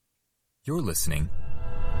You're listening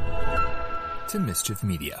to Mischief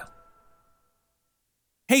Media.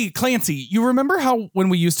 Hey, Clancy, you remember how when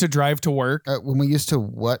we used to drive to work? When we used to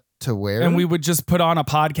what to wear? And we would just put on a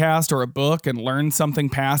podcast or a book and learn something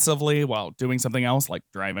passively while doing something else like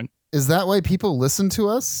driving. Is that why people listen to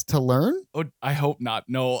us? To learn? Oh, I hope not.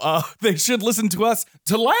 No, they should listen to us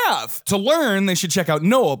to laugh. To learn, they should check out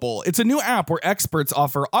Knowable. It's a new app where experts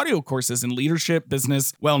offer audio courses in leadership,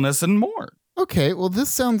 business, wellness, and more. Okay, well, this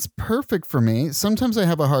sounds perfect for me. Sometimes I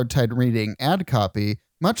have a hard time reading ad copy,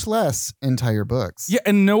 much less entire books. Yeah,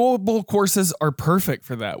 and Knowable courses are perfect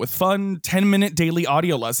for that, with fun 10-minute daily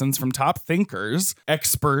audio lessons from top thinkers,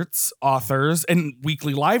 experts, authors, and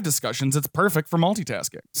weekly live discussions. It's perfect for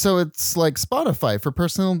multitasking. So it's like Spotify for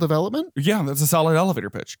personal development? Yeah, that's a solid elevator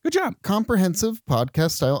pitch. Good job. Comprehensive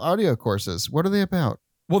podcast-style audio courses. What are they about?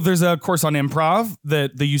 Well, there's a course on improv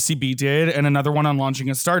that the UCB did, and another one on launching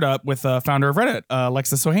a startup with the founder of Reddit,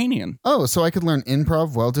 Alexis Ohanian. Oh, so I could learn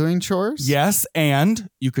improv while doing chores? Yes, and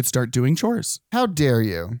you could start doing chores. How dare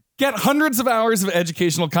you? Get hundreds of hours of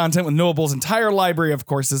educational content with Knowable's entire library of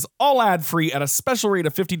courses, all ad-free at a special rate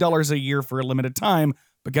of $50 a year for a limited time.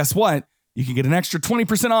 But guess what? You can get an extra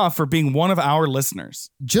 20% off for being one of our listeners.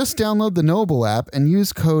 Just download the Knowable app and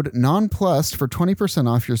use code NONPLUS for 20%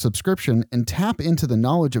 off your subscription and tap into the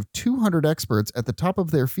knowledge of 200 experts at the top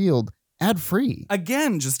of their field ad-free.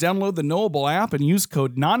 Again, just download the Knowable app and use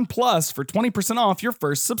code NONPLUS for 20% off your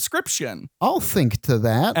first subscription. I'll think to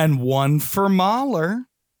that. And one for Mahler.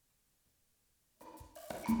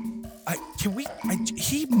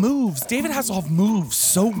 He moves. David Hasselhoff moves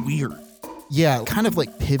so weird. Yeah, kind of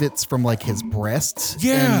like pivots from like his breasts.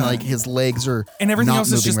 Yeah. And like his legs are and everything not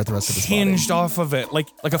else is moving just with the rest of his hinged body. off of it, like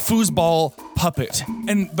a foosball puppet.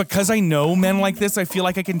 And because I know men like this, I feel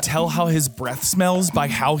like I can tell how his breath smells by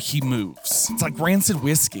how he moves. It's like rancid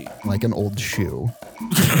whiskey. Like an old shoe.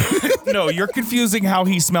 No, you're confusing how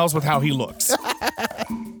he smells with how he looks.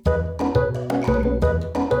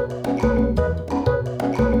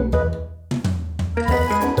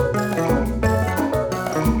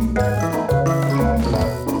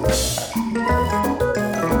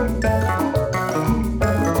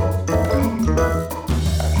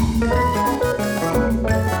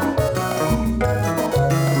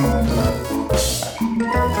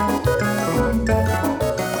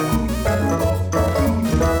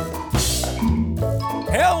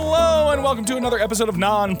 Welcome to another episode of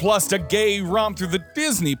Non-Plus, a gay romp through the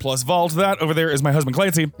Disney Plus vault. That over there is my husband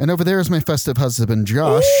Clancy. And over there is my festive husband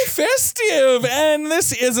Josh. Ooh, festive! And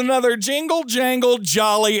this is another jingle jangle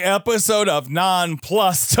jolly episode of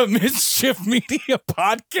Non-Plus to Mischief Media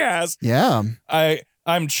podcast. Yeah.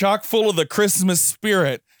 I'm chock full of the Christmas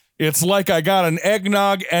spirit. It's like I got an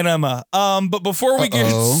eggnog enema. But before we get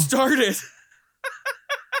started...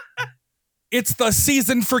 It's the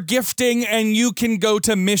season for gifting, and you can go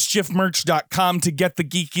to mischiefmerch.com to get the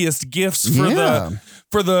geekiest gifts for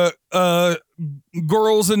the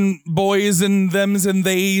girls and boys and thems and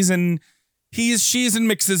theys and he's, she's, and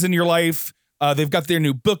mixes in your life. They've got their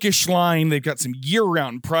new bookish line. They've got some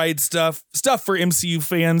year-round Pride stuff for MCU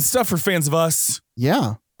fans, stuff for fans of us.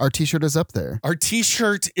 Yeah, our t-shirt is up there. Our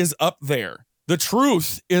t-shirt is up there. The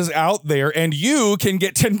truth is out there, and you can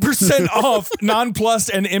get 10% off Non-Plus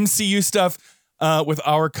and MCU stuff with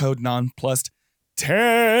our code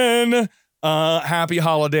NONPLUS10. Happy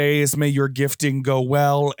holidays. May your gifting go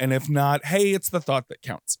well. And if not, hey, it's the thought that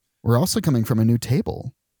counts. We're also coming from a new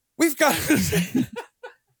table. We've got... Why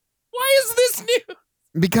is this new?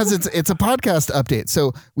 Because it's a podcast update.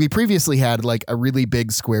 So we previously had like a really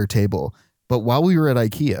big square table. But while we were at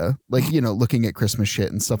IKEA, like, looking at Christmas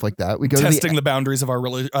shit and stuff like that, we go testing the boundaries of our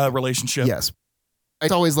relationship. Yes. I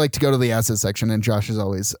always like to go to the asset section, and Josh is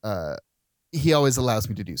always, he always allows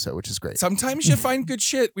me to do so, which is great. Sometimes you find good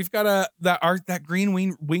shit. We've got that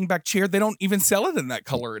green wingback chair. They don't even sell it in that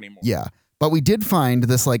color anymore. Yeah. But we did find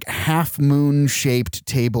this like half moon shaped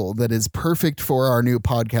table that is perfect for our new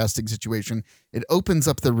podcasting situation. It opens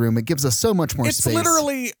up the room. It gives us so much more space. It's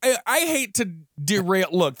literally, I hate to derail.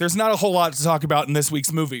 Look, there's not a whole lot to talk about in this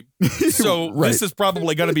week's movie. So Right. This is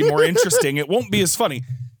probably going to be more interesting. It won't be as funny.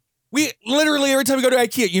 We literally, every time we go to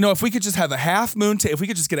IKEA, if we could just have a half moon table, if we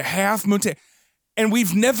could just get a half moon table. And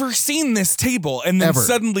we've never seen this table. And then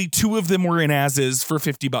suddenly two of them were in as-is for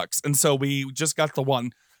 $50. And so we just got the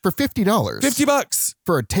one. For $50. $50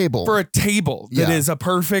 for a table. For a table that is a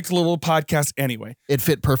perfect little podcast anyway. It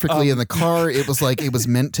fit perfectly in the car. It was like it was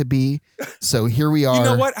meant to be. So here we are. You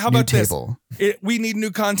know what? How about table. this? We need new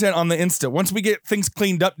content on the Insta. Once we get things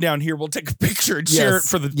cleaned up down here, we'll take a picture and share it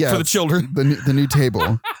for the children. The new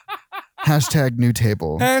table. Hashtag new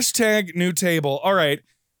table. Hashtag new table. All right.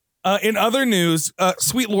 In other news,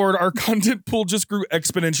 sweet Lord, our content pool just grew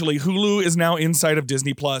exponentially. Hulu is now inside of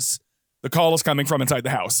Disney Plus. The call is coming from inside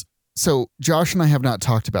the house. So Josh and I have not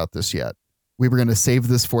talked about this yet. We were going to save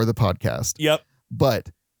this for the podcast. Yep. But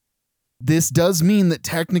this does mean that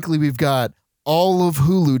technically we've got all of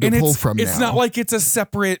Hulu to pull from now. It's not like it's a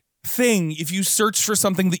separate thing. If you search for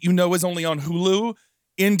something that you know is only on Hulu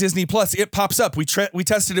in Disney Plus, it pops up. We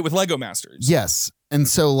tested it with Lego Masters. Yes. And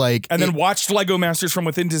so then watched Lego Masters from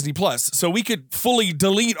within Disney Plus. So we could fully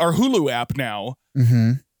delete our Hulu app now.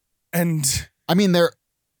 Mm-hmm. And I mean,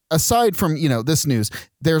 aside from, this news,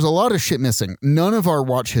 there's a lot of shit missing. None of our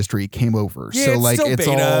watch history came over. Yeah, so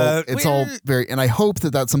it's all very, and I hope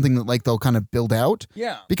that that's something that they'll kind of build out.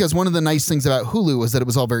 Yeah. Because one of the nice things about Hulu was that it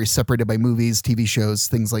was all very separated by movies, TV shows,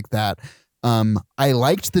 things like that. I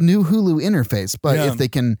liked the new Hulu interface, but if they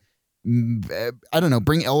can, I don't know,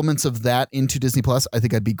 bring elements of that into Disney Plus, I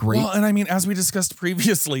think that'd be great. Well, and I mean, as we discussed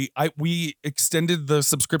previously, we extended the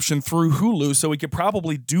subscription through Hulu, so we could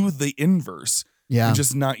probably do the inverse. Yeah. And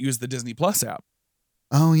just not use the Disney Plus app.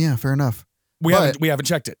 Oh, yeah, fair enough. We haven't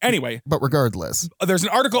checked it. Anyway. But regardless. There's an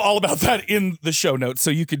article all about that in the show notes,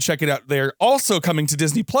 so you can check it out there. Also coming to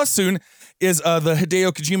Disney Plus soon is the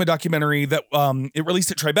Hideo Kojima documentary that it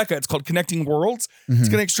released at Tribeca. It's called Connecting Worlds. Mm-hmm. It's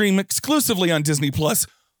going to stream exclusively on Disney Plus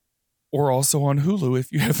or also on Hulu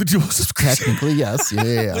if you have the dual subscription. Technically, yes.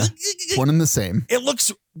 Yeah. One and the same. It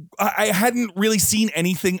looks... I hadn't really seen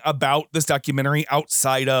anything about this documentary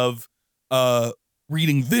outside of...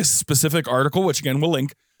 reading this specific article, which again we'll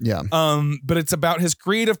link. Yeah. But it's about his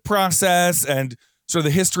creative process and sort of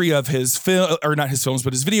the history of his not his films,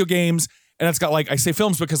 but his video games. And it's got I say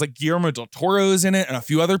films because Guillermo del Toro's in it and a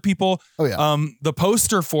few other people. Oh yeah. The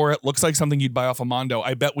poster for it looks like something you'd buy off of Mondo.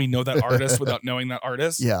 I bet we know that artist without knowing that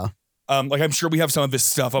artist. Yeah. I'm sure we have some of his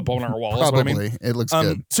stuff up on our walls. Probably. What I mean. It looks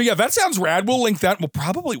good. So yeah, that sounds rad. We'll link that. We'll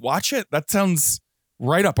probably watch it. That sounds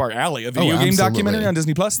right up our alley. A video game documentary on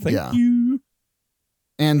Disney Plus. Thank you.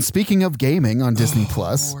 And speaking of gaming on Disney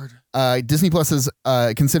Plus, Disney Plus is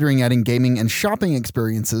considering adding gaming and shopping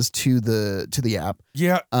experiences to the app.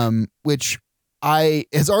 Yeah. Which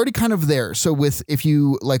is already kind of there. So if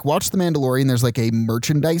you watch The Mandalorian, there's a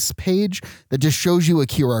merchandise page that just shows you a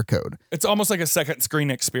QR code. It's almost like a second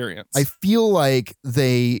screen experience. I feel like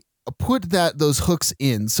they put those hooks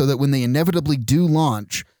in so that when they inevitably do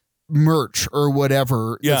launch merch or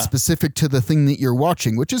whatever that's specific to the thing that you're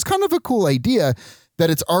watching, which is kind of a cool idea, that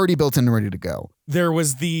it's already built in and ready to go. There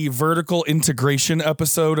was the vertical integration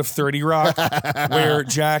episode of 30 Rock where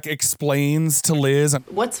Jack explains to Liz.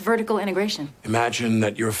 What's vertical integration? Imagine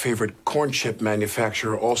that your favorite corn chip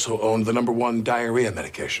manufacturer also owned the #1 diarrhea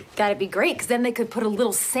medication. That'd be great, because then they could put a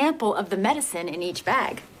little sample of the medicine in each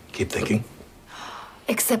bag. Keep thinking.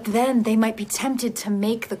 Except then they might be tempted to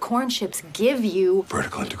make the corn chips give you...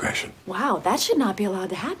 vertical integration. Wow, that should not be allowed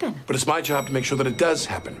to happen. But it's my job to make sure that it does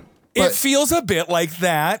happen. It feels a bit like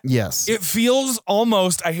that. Yes. It feels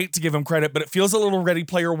almost, I hate to give him credit, but it feels a little Ready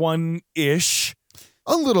Player One-ish.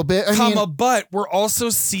 A little bit. But we're also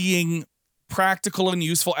seeing practical and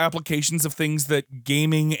useful applications of things that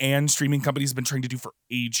gaming and streaming companies have been trying to do for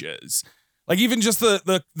ages. Even just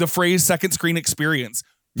the phrase second screen experience.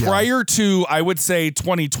 Yeah. Prior to, I would say,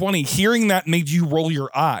 2020, hearing that made you roll your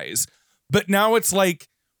eyes. But now it's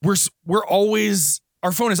we're always...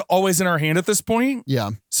 Our phone is always in our hand at this point. Yeah.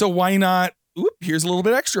 So why not? Here's a little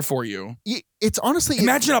bit extra for you. It's honestly...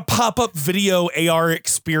 Imagine a pop-up video AR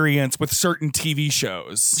experience with certain TV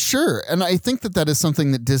shows. Sure. And I think that is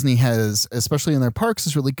something that Disney has, especially in their parks,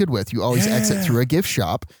 is really good with. You always exit through a gift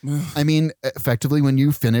shop. I mean, effectively, when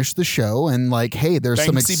you finish the show and hey, there's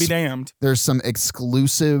Banksy be damned. There's some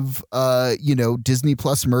exclusive, Disney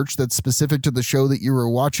Plus merch that's specific to the show that you were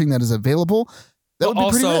watching that is available. That would be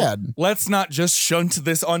pretty rad. Let's not just shunt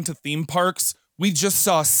this onto theme parks. We just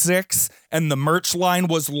saw 6, and the merch line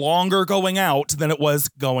was longer going out than it was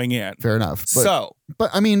going in. Fair enough.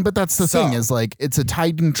 But that's the thing is it's a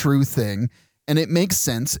tried and true thing, and it makes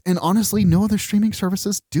sense. And honestly, no other streaming service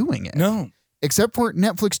is doing it. No. Except for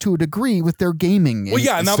Netflix to a degree with their gaming. Well,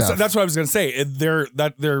 yeah, and that's what I was going to say. They're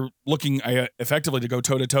looking effectively to go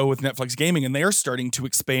toe to toe with Netflix gaming, and they are starting to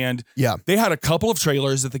expand. Yeah. They had a couple of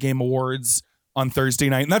trailers at the Game Awards on Thursday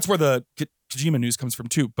night, and that's where the Kojima news comes from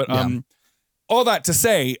too. But all that to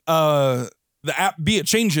say, the app be a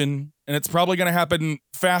changing, and it's probably going to happen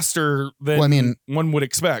faster than one would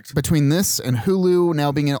expect. Between this and Hulu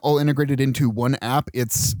now being all integrated into one app,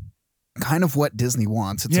 it's kind of what Disney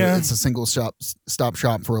wants. It's a single stop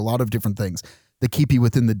shop for a lot of different things that keep you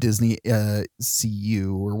within the Disney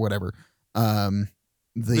CU or whatever. The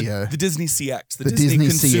Disney CX, the Disney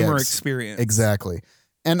consumer experience. Exactly.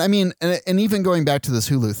 And I mean, and even going back to this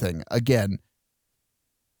Hulu thing again,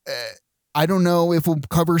 I don't know if we'll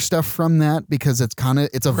cover stuff from that because it's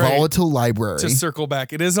a volatile library. To circle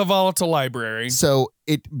back, it is a volatile library. So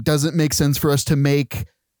it doesn't make sense for us to make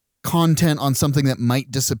content on something that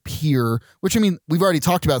might disappear, which I mean, we've already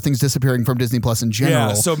talked about things disappearing from Disney Plus in general.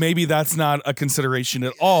 Yeah, so maybe that's not a consideration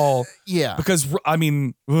at all. Yeah. Because, I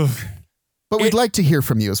mean... Ugh. But we'd like to hear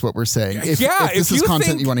from you is what we're saying. If this is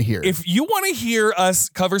content you want to hear. If you want to hear us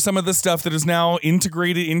cover some of the stuff that is now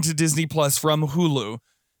integrated into Disney Plus from Hulu,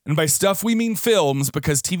 and by stuff we mean films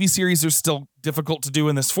because TV series are still difficult to do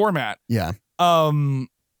in this format. Yeah.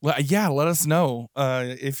 Let us know.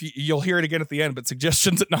 If you'll hear it again at the end, but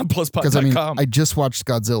suggestions at nonpluspod.com. Because I mean, I just watched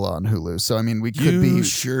Godzilla on Hulu, so I mean, we could be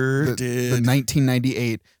the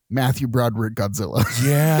 1998 Matthew Broderick Godzilla.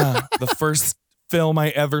 Yeah, the first film I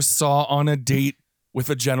ever saw on a date with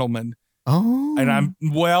a gentleman. Oh. And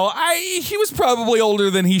he was probably older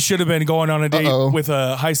than he should have been going on a date with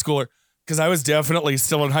a high schooler. Because I was definitely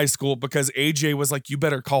still in high school because AJ was like, you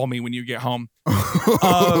better call me when you get home.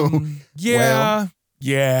 Yeah.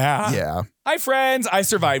 Hi, friends. I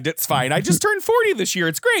survived. It's fine. I just turned 40 this year.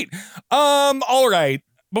 It's great. All right.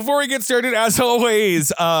 Before we get started, as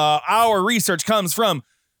always, our research comes from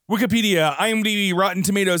Wikipedia, IMDb, Rotten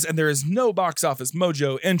Tomatoes, and there is no Box Office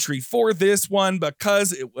Mojo entry for this one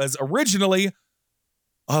because it was originally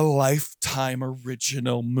a Lifetime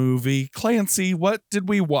original movie. Clancy, what did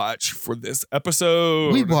we watch for this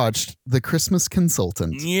episode? We watched The Christmas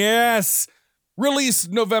Consultant. Yes.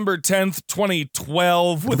 Released November 10th,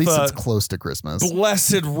 2012. At least it's close to Christmas.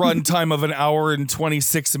 Blessed runtime of 1 hour and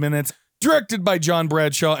 26 minutes. Directed by John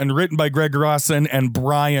Bradshaw and written by Greg Rawson and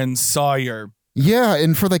Brian Sawyer. Yeah,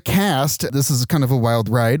 and for the cast, this is kind of a wild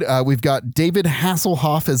ride. We've got David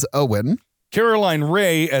Hasselhoff as Owen. Caroline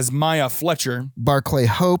Rhea as Maya Fletcher. Barclay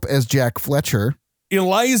Hope as Jack Fletcher.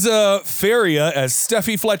 Eliza Faria as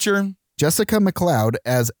Steffi Fletcher. Jessica McLeod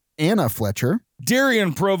as Anna Fletcher.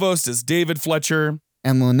 Darian Provost as David Fletcher.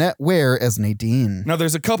 And Lynette Ware as Nadine. Now,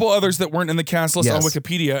 there's a couple others that weren't in the cast list on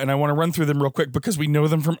Wikipedia, and I want to run through them real quick because we know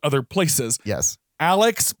them from other places. Yes.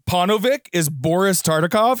 Alex Ponovic is Boris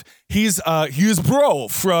Tartakov. He's Bro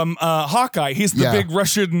from Hawkeye. He's the big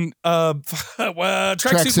Russian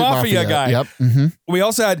tracksuit mafia guy. Yep. Mm-hmm. We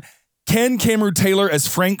also had Ken Cameron Taylor as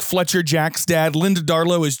Frank Fletcher, Jack's dad. Linda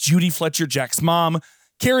Darlow as Judy Fletcher, Jack's mom.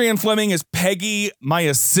 Carrie Ann Fleming as Peggy,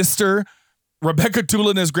 Maya's sister. Rebecca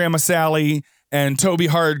Tulin as Grandma Sally. And Toby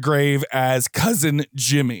Hardgrave as Cousin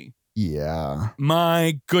Jimmy. Yeah.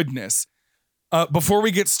 My goodness. Before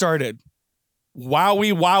we get started, wow.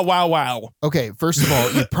 Okay, first of all,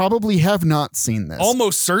 you probably have not seen this.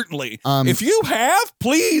 Almost certainly. If you have,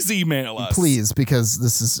 please email us. Please, because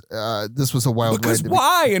this was a wild ride. Because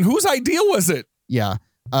why? And whose idea was it? Yeah.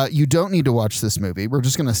 You don't need to watch this movie. We're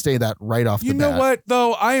just going to say that right off the bat. You know what,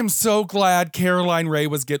 though? I am so glad Caroline Rhea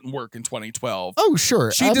was getting work in 2012. Oh,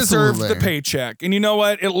 sure. She deserved the paycheck. And you know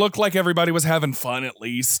what? It looked like everybody was having fun, at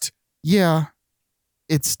least. Yeah.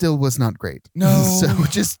 It still was not great. No. So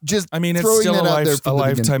just I mean, it's still a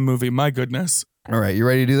Lifetime movie. My goodness. All right. You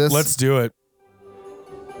ready to do this? Let's do it.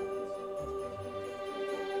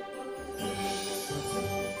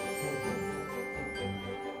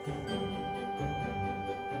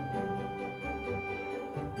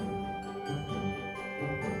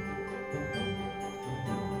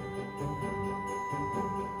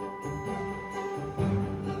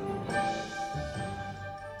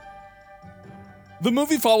 The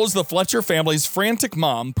movie follows the Fletcher family's frantic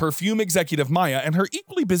mom, perfume executive Maya, and her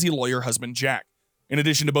equally busy lawyer husband, Jack. In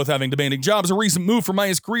addition to both having demanding jobs, a recent move for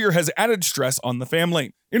Maya's career has added stress on the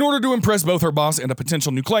family. In order to impress both her boss and a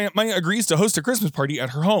potential new client, Maya agrees to host a Christmas party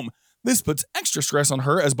at her home. This puts extra stress on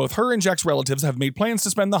her as both her and Jack's relatives have made plans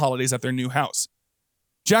to spend the holidays at their new house.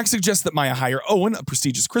 Jack suggests that Maya hire Owen, a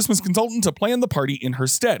prestigious Christmas consultant, to plan the party in her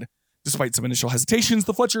stead. Despite some initial hesitations,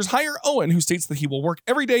 the Fletchers hire Owen, who states that he will work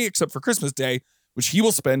every day except for Christmas Day, which he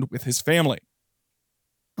will spend with his family.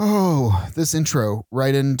 Oh, this intro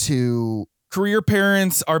right into... Career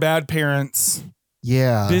parents are bad parents.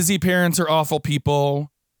 Yeah. Busy parents are awful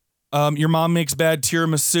people. Your mom makes bad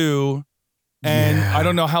tiramisu. And I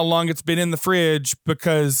don't know how long it's been in the fridge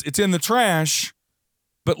because it's in the trash.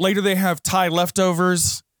 But later they have Thai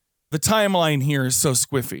leftovers. The timeline here is so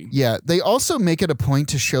squiffy. Yeah, they also make it a point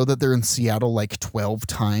to show that they're in Seattle like 12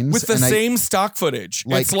 times with the same stock footage.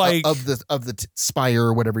 It's like of the spire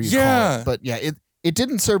or whatever you call it. But yeah, it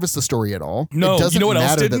didn't service the story at all. No, it doesn't you know what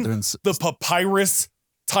matter else didn't? That they're in the papyrus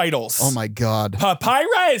titles. Oh my god,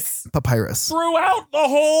 papyrus throughout the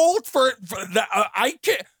whole for the I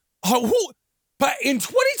can't. But in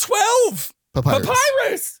 2012.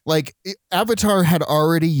 Papyrus. Like Avatar had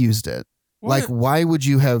already used it. What? Like, why would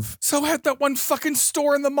you have? So had that one fucking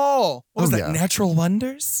store in the mall. What was that? Yeah. Natural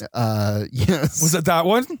Wonders? Yes. Was it that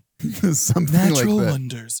one? Something Natural like that.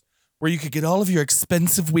 Wonders, where you could get all of your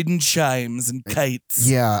expensive wind chimes and kites.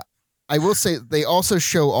 Yeah. I will say they also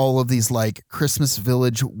show all of these like Christmas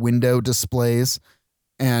Village window displays.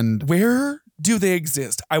 And Where do they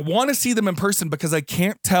exist? I want to see them in person because I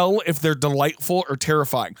can't tell if they're delightful or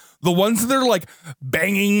terrifying. The ones that are like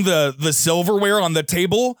banging the silverware on the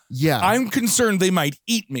table, yeah, I'm concerned they might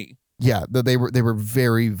eat me. yeah, they were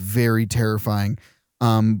very, very terrifying.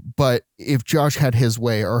 But if Josh had his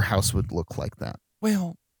way, our house would look like that.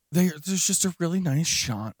 Well, there's just a really nice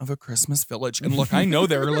shot of a Christmas village. And look, I know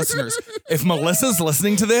there are listeners. If Melissa's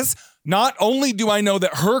listening to this, not only do I know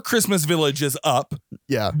that her Christmas village is up,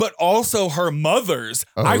 Yeah. but also her mother's.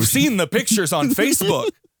 Oh, I've seen the pictures on Facebook.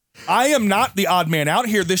 I am not the odd man out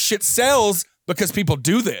here. This shit sells because people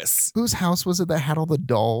do this. Whose house was it that had all the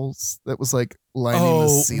dolls that was like lining the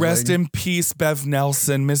Oh, ceiling? rest in peace, Bev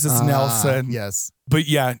Nelson, Mrs. Nelson. Yes. But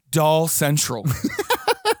yeah, Doll Central.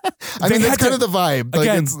 I They mean, that's had kind to- of the vibe. Like,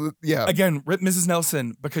 again, it's, yeah. Again, rip Mrs.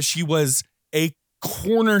 Nelson because she was a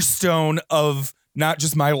cornerstone of not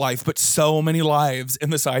just my life, but so many lives in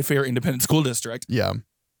the Cy-Fair Independent School District. Yeah.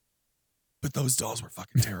 But those dolls were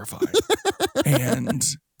fucking terrifying. And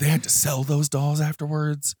they had to sell those dolls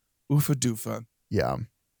afterwards. Oofa doofa. Yeah.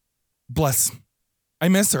 Bless. I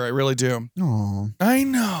miss her. I really do. Oh. I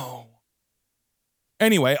know.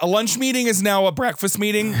 Anyway, a lunch meeting is now a breakfast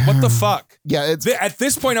meeting. What the fuck? Yeah. It's At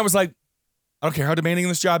this point, I was like, I don't care how demanding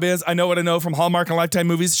this job is. I know what I know from Hallmark and Lifetime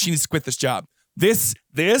movies. She needs to quit this job. This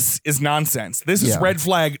is nonsense. This is Yeah. red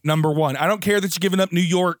flag number one. I don't care that you're giving up New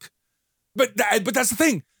York, but that's the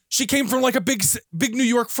thing. She came from like a big New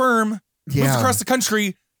York firm, moved Yeah. across the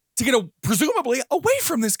country to get presumably away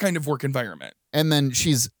from this kind of work environment. and then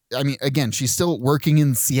she's still working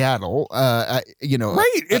in Seattle. Right?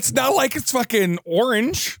 It's not like it's fucking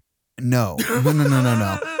Orange. No.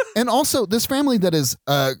 And also this family that is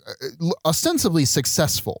ostensibly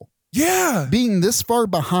successful, Yeah. being this far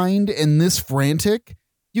behind and this frantic,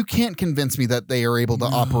 you can't convince me that they are able to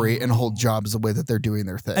operate and hold jobs the way that they're doing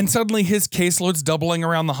their thing. And suddenly his caseload's doubling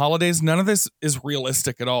around the holidays. None of this is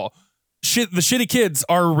realistic at all. The shitty kids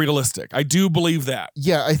are realistic. I do believe that.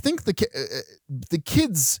 yeah, I think the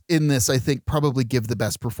kids in this, I think, probably give the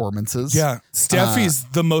best performances. Yeah. Steffi's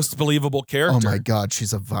the most believable character. Oh my God,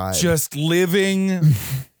 she's a vibe. Just living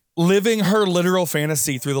her literal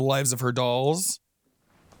fantasy through the lives of her dolls.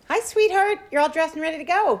 Hi, sweetheart. You're all dressed and ready to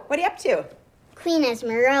go. What are you up to? Queen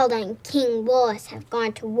Esmeralda and King Wallace have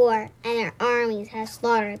gone to war, and their armies have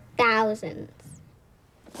slaughtered thousands.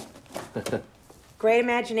 Great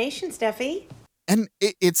imagination, Steffi. And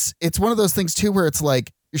it's one of those things too where it's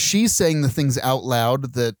like she's saying the things out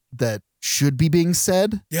loud that should be being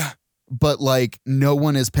said, Yeah. but like no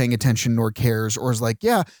one is paying attention nor cares, or is like,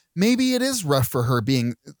 yeah, maybe it is rough for her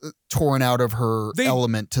being torn out of her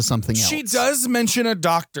element to something else. She does mention a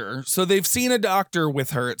doctor. So they've seen a doctor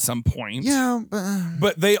with her at some point. Yeah.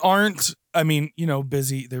 But they aren't, I mean,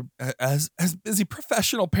 busy. They're as busy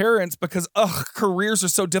professional parents because, careers are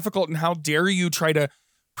so difficult. And how dare you try to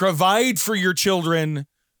provide for your children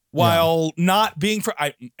while not being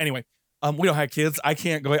anyway, we don't have kids. I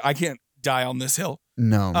can't die on this hill.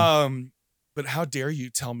 No. But how dare you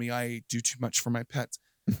tell me I do too much for my pets?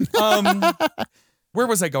 Where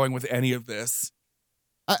was I going with any of this?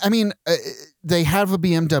 I mean, they have a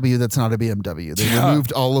BMW that's not a BMW. They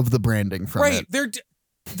removed all of the branding from it. Right.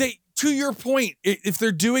 They to your point, if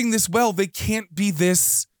they're doing this well, they can't be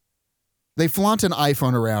this. They flaunt an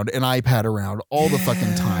iPhone around, an iPad around all the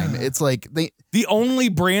fucking time. It's like the only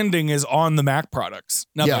branding is on the Mac products.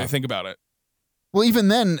 Now that I think about it. Well, even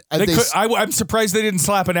then, I'm surprised they didn't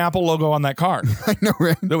slap an Apple logo on that car. I know,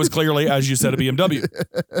 right? That was clearly, as you said, a BMW.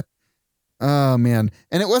 Oh man,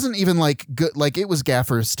 and it wasn't even like good. Like it was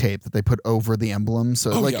gaffer's tape that they put over the emblem,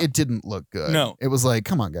 so it didn't look good. No, it was like,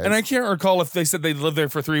 come on, guys. And I can't recall if they said they lived there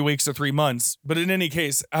for 3 weeks or 3 months. But in any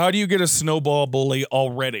case, how do you get a snowball bully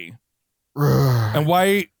already? And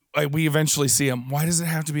why? We eventually see him. Why does it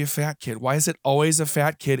have to be a fat kid? Why is it always a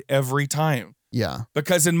fat kid every time? Yeah.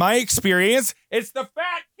 Because in my experience, it's the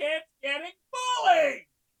fat kids getting bullied.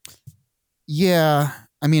 Yeah.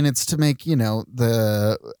 I mean, it's to make,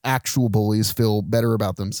 the actual bullies feel better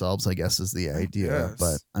about themselves, I guess, is the idea. Yes.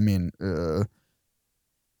 But I mean,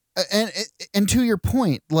 and to your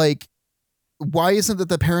point, like, why isn't it that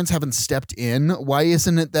the parents haven't stepped in? Why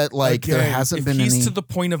isn't it that there hasn't been he's any? To the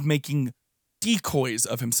point of making decoys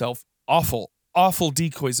of himself, awful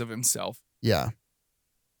decoys of himself. Yeah.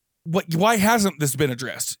 Why hasn't this been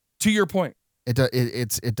addressed? To your point,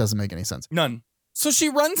 It doesn't make any sense. None. So she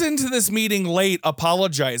runs into this meeting late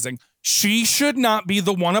apologizing. She should not be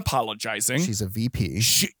the one apologizing. She's a VP.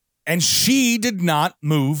 She did not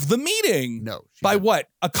move the meeting. No. By what?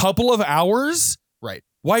 A couple of hours? Right.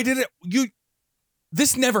 Why did it?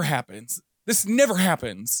 This never happens. This never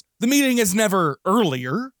happens. The meeting is never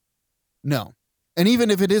earlier. No. And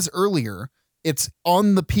even if it is earlier, it's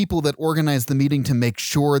on the people that organize the meeting to make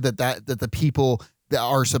sure that the people that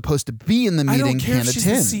are supposed to be in the meeting I don't care can if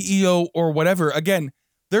attend. she's the CEO or whatever. Again,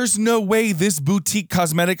 there's no way this boutique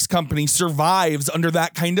cosmetics company survives under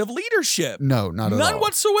that kind of leadership. No, not at all. None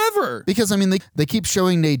whatsoever. Because, I mean, they keep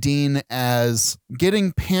showing Nadine as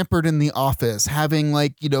getting pampered in the office, having,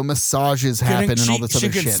 like, massages happen and all this other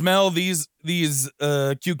shit. She can smell these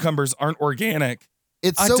cucumbers aren't organic.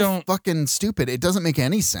 It's fucking stupid. It doesn't make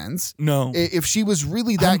any sense. No. If she was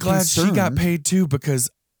really that concerned. She got paid too, because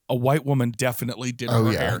a white woman definitely did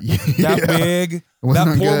her hair. Yeah. That wig, Wasn't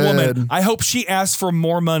that poor good. woman. I hope she asked for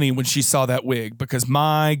more money when she saw that wig, because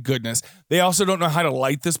my goodness. They also don't know how to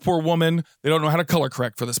light this poor woman. They don't know how to color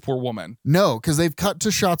correct for this poor woman. No, because they've cut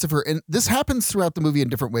to shots of her. And this happens throughout the movie in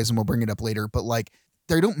different ways, and we'll bring it up later. But, like,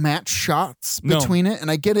 they don't match shots between it.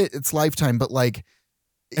 And I get it. It's Lifetime, but, like,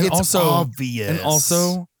 it's obvious. And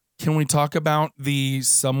also, can we talk about the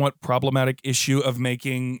somewhat problematic issue of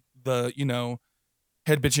making the,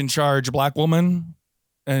 head bitch in charge black woman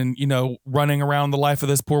and, running around the life of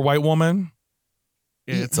this poor white woman?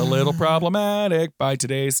 It's a little problematic by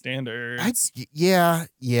today's standards. Yeah.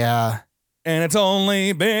 And it's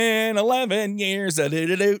only been 11 years. Yeah.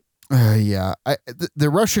 The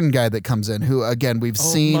Russian guy that comes in, who, again, we've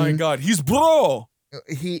seen. Oh my God, he's bro.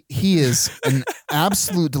 He is an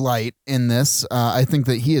absolute delight in this. I think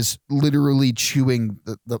that he is literally chewing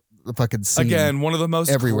the fucking scene. Again, one of the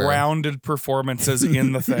most grounded performances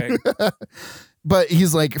in the thing. But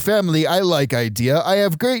he's like, family, I like idea. I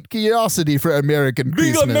have great curiosity for American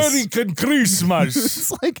Christmas. Big American Christmas.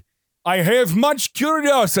 It's like, I have much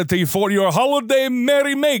curiosity for your holiday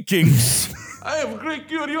merrymakings. I have great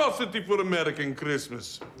curiosity for American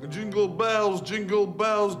Christmas. Jingle bells,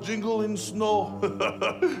 jingle in snow.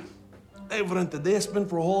 I've rented Aspen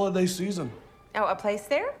for a holiday season. Oh, a place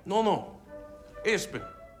there? No. Aspen.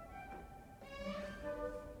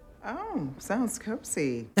 Oh, sounds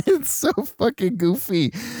cozy. It's so fucking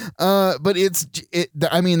goofy. But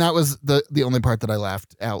that was the only part that I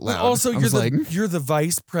laughed out loud. But also, you're the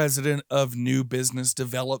vice president of new business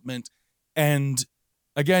development. And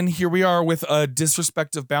again, here we are with a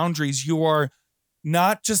disrespect of boundaries. You are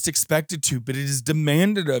not just expected to, but it is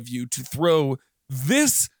demanded of you to throw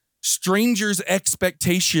this stranger's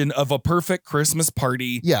expectation of a perfect Christmas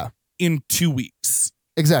party in 2 weeks.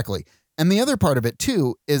 Exactly. And the other part of it,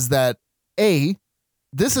 too, is that,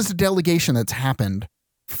 this is a delegation that's happened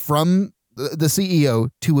from the CEO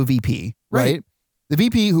to a VP, right? The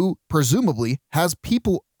VP who presumably has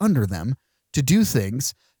people under them to do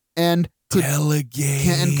things and could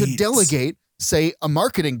delegate, say, a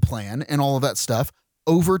marketing plan and all of that stuff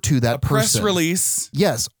over to that person. Press release.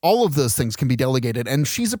 Yes, all of those things can be delegated, and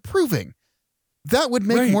she's approving. That would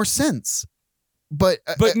make more sense. But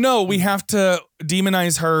no, we have to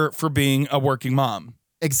demonize her for being a working mom.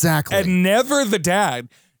 Exactly. And never the dad.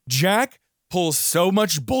 Jack pulls so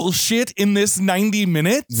much bullshit in this 90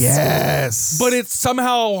 minutes. Yes. But it's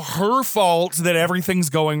somehow her fault that everything's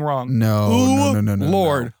going wrong. No.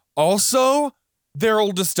 Lord. No. Also, their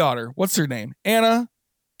oldest daughter. What's her name? Anna.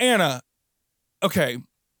 Okay.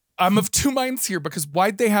 I'm of two minds here, because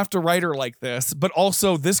why'd they have to write her like this? But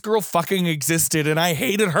also, this girl fucking existed and I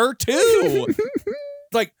hated her too.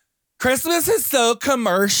 Like, Christmas is so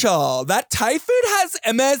commercial. That Thai food has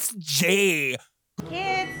MSG.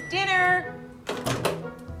 Kids, dinner.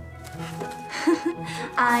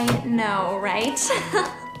 I know, right?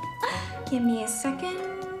 Give me a second.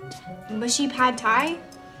 Mushy pad Thai?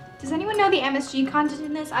 Does anyone know the MSG content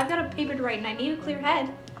in this? I've got a paper to write and I need a clear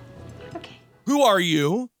head. Okay. Who are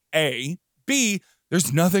you? A. B.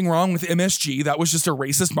 There's nothing wrong with MSG. That was just a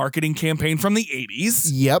racist marketing campaign from the 80s.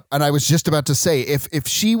 Yep. And I was just about to say, if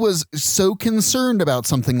she was so concerned about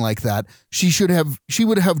something like that, she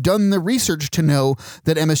would have done the research to know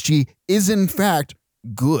that MSG is in fact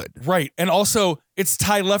good. Right. And also, it's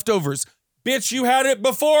Thai leftovers. Bitch, you had it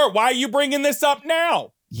before. Why are you bringing this up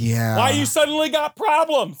now? Yeah. Why you suddenly got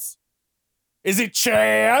problems? Is it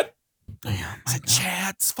Chad? Is it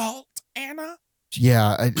Chad's fault, Anna?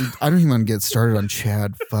 Yeah, I don't even want to get started on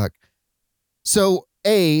Chad. Fuck. So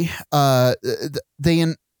I've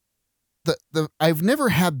never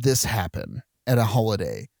had this happen at a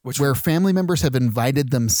holiday where family members have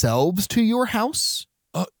invited themselves to your house.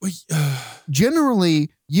 Generally,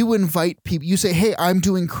 you invite people, you say, hey, I'm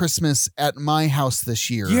doing Christmas at my house this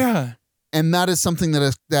year. Yeah. And that is something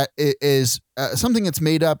that is something that's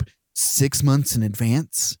made up 6 months in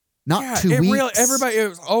advance, not 2 weeks. Everybody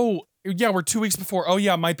is, we're 2 weeks before. Oh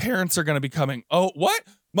yeah, my parents are going to be coming. Oh, what?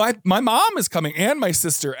 My mom is coming and my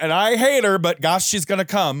sister, and I hate her, but gosh, she's going to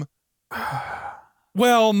come.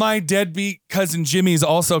 Well, my deadbeat cousin Jimmy's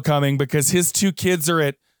also coming because his 2 kids are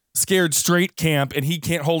at Scared Straight camp and he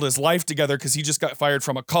can't hold his life together because he just got fired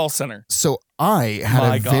from a call center. So I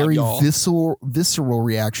had very visceral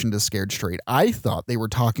reaction to Scared Straight. I thought they were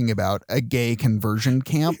talking about a gay conversion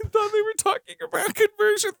camp. I thought they were talking about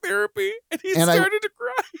conversion therapy, and he started to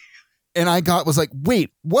cry. And I was like,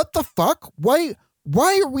 wait, what the fuck? Why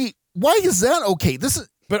is that okay? This is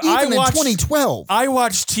But even in 2012. I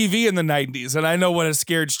watched TV in the 90s, and I know what a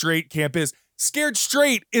Scared Straight camp is. Scared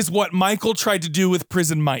Straight is what Michael tried to do with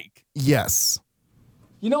Prison Mike. Yes.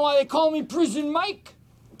 You know why they call me Prison Mike?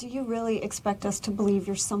 Do you really expect us to believe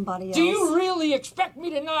you're somebody else? Do you really expect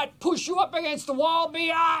me to not push you up against the wall,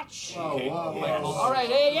 biatch? Whoa. All right,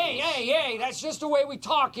 hey, that's just the way we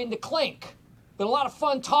talk in the clink. Been a lot of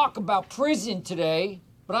fun talk about prison today,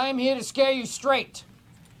 but I am here to scare you straight.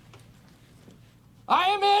 I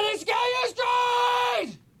am here to scare you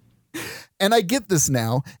straight! And I get this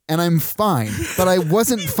now, and I'm fine, but I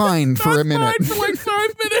wasn't fine for a minute. Fine for like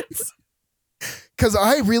 5 minutes. Because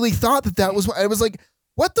I really thought that was, I was like,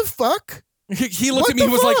 what the fuck? He looked at me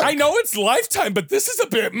and was like, I know it's Lifetime, but this is a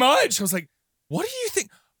bit much. I was like, what do you think?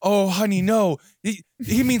 Oh, honey, no.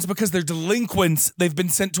 He means because they're delinquents. They've been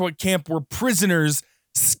sent to a camp where prisoners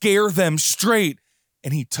scare them straight.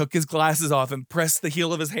 And he took his glasses off and pressed the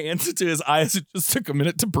heel of his hands into his eyes. It just took a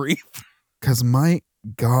minute to breathe. Because my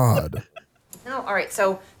God. No, all right,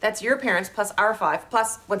 so that's your parents plus our 5,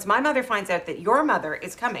 plus once my mother finds out that your mother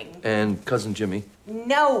is coming. And cousin Jimmy.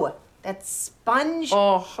 No, that's Sponge.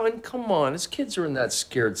 Oh, hon, come on. His kids are in that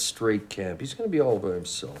Scared Straight camp. He's going to be all by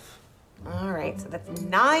himself. All right, so that's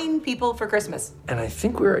 9 people for Christmas. And I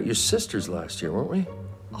think we were at your sister's last year, weren't we?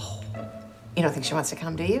 Oh, you don't think she wants to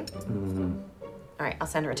come, do you? Mm-hmm. All right, I'll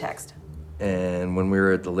send her a text. And when we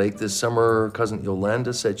were at the lake this summer, cousin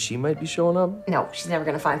Yolanda said she might be showing up? No, she's never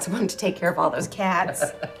going to find someone to take care of all those cats.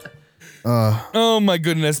 Oh, my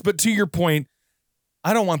goodness. But to your point,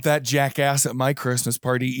 I don't want that jackass at my Christmas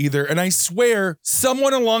party either. And I swear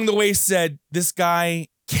someone along the way said, this guy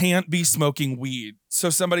can't be smoking weed. So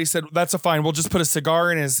somebody said, that's a fine. We'll just put a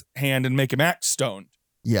cigar in his hand and make him act stoned.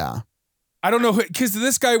 Yeah. I don't know, because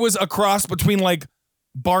this guy was a cross between like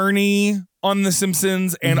Barney on The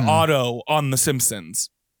Simpsons and Otto on The Simpsons.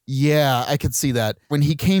 Yeah, I could see that. When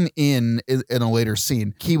he came in a later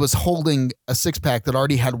scene, he was holding a 6-pack that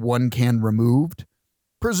already had 1 can removed.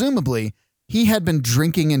 Presumably, he had been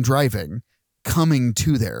drinking and driving coming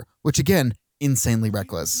to there, which again, insanely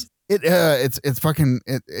reckless. It's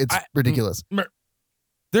ridiculous.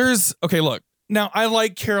 Okay, look. Now, I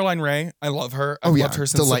like Caroline Rhea. I love her. I've loved her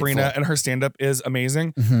since delightful. Sabrina, and her stand-up is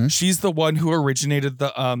amazing. Mm-hmm. She's the one who originated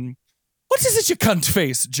the, what is it, you cunt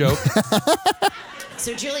face joke?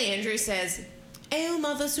 So Julie Andrews says, "Oh,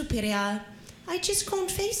 Mother Superior, I just can't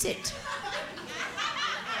face it."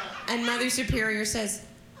 And Mother Superior says,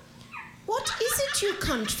 "What is it, you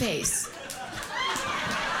cunt face?"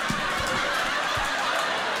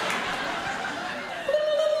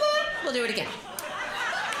 We'll do it again.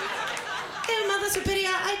 "Oh, Mother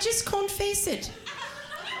Superior, I just can't face it."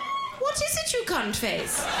 "What is it, you cunt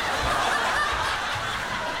face?"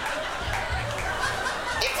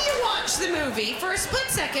 If you watch the movie, for a split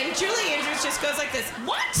second, Julie Andrews just goes like this.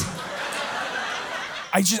 What?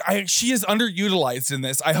 She is underutilized in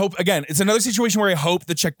this. I hope, again, it's another situation where I hope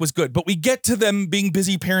the check was good, but we get to them being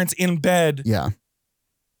busy parents in bed. Yeah.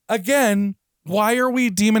 Again, why are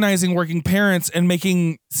we demonizing working parents and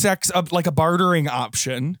making sex up like a bartering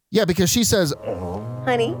option? Yeah, because she says,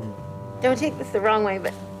 "Honey, don't take this the wrong way,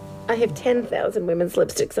 but I have 10,000 women's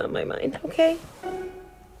lipsticks on my mind, okay?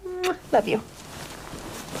 Love you."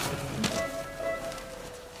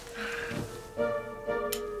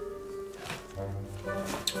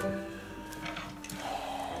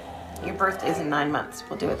 Your birthday is in 9 months.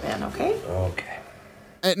 We'll do it then, okay? Okay.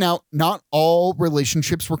 Now, not all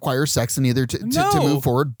relationships require sex in either to move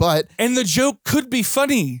forward, but... And the joke could be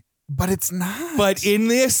funny. But it's not. But in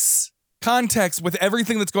this context, with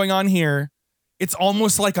everything that's going on here, it's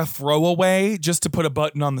almost like a throwaway just to put a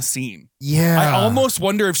button on the scene. Yeah. I almost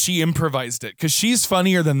wonder if she improvised it, because she's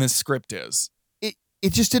funnier than this script is. It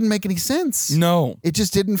just didn't make any sense. No. It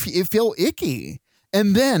just didn't feel icky.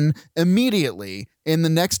 And then immediately in the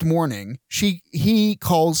next morning, he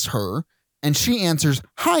calls her and she answers,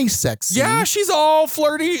 "Hi, sexy." Yeah, she's all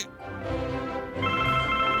flirty.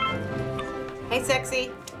 Hey, sexy.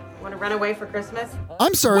 Want to run away for Christmas?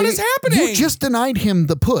 I'm sorry. What is happening? You just denied him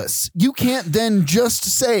the puss. You can't then just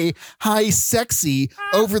say, hi, sexy,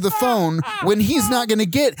 over the phone when he's not going to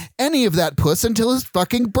get any of that puss until his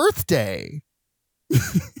fucking birthday.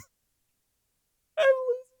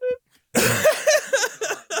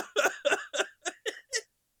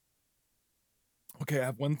 Okay, I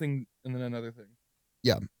have one thing and then another thing.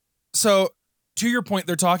 Yeah. So, to your point,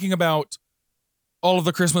 they're talking about all of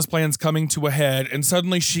the Christmas plans coming to a head, and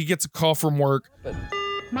suddenly she gets a call from work.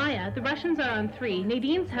 Maya, the Russians are on 3.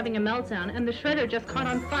 Nadine's having a meltdown, and the shredder just caught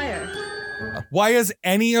on fire. Why is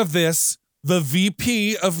any of this the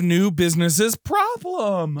VP of New Business's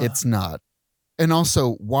problem? It's not. And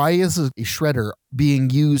also, why is a shredder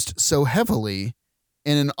being used so heavily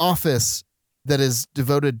in an office that is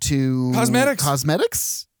devoted to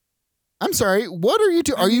cosmetics? I'm sorry, what are you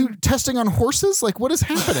doing? Are you testing on horses? Like, what is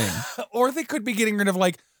happening? Or they could be getting rid of,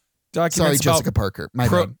 like, documents Sorry, about Jessica Parker. My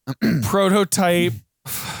bad. prototype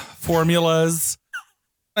formulas.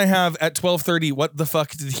 I have at 12:30, what the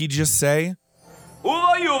fuck did he just say?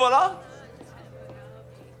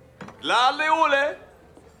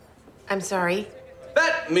 I'm sorry.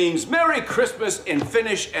 That means Merry Christmas in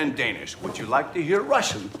Finnish and Danish. Would you like to hear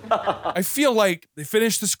Russian? I feel like they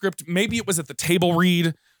finished the script. Maybe it was at the table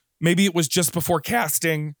read. Maybe it was just before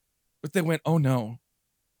casting. But they went, oh no.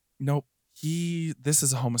 Nope. This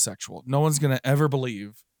is a homosexual. No one's going to ever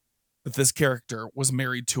believe that this character was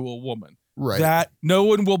married to a woman. Right. That no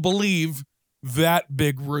one will believe that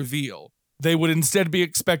big reveal. They would instead be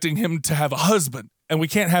expecting him to have a husband. And we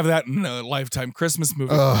can't have that in a Lifetime Christmas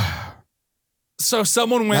movie. So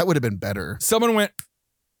someone went. That would have been better. Someone went,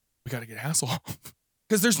 we got to get Hasselhoff.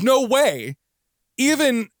 Because there's no way,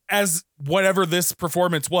 even as whatever this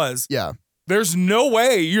performance was, yeah, there's no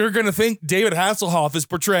way you're going to think David Hasselhoff is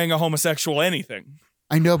portraying a homosexual anything.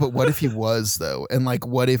 I know, but what if he was, though? And like,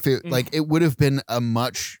 what if it, like, it would have been a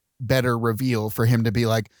much better reveal for him to be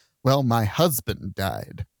like, well, my husband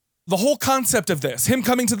died. The whole concept of this, him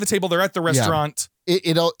coming to the table, they're at the restaurant.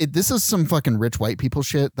 Yeah. This is some fucking rich white people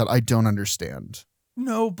shit that I don't understand.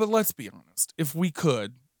 No, but let's be honest. If we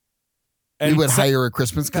could. We would hire a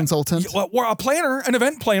Christmas consultant? Or a planner, an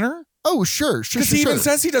event planner. Oh, sure. Because he even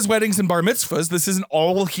says he does weddings and bar mitzvahs. This isn't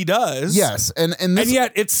all he does. Yes. And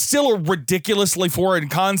yet it's still a ridiculously foreign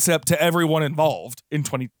concept to everyone involved in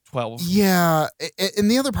 2012. Yeah. And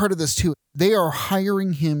the other part of this, too, they are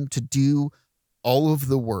hiring him to do all of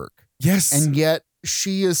the work. Yes. And yet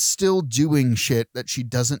she is still doing shit that she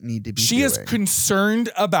doesn't need to be doing. She is concerned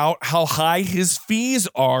about how high his fees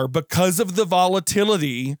are because of the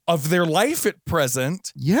volatility of their life at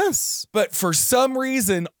present. Yes. But for some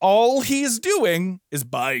reason, all he's doing is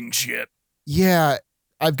buying shit. Yeah.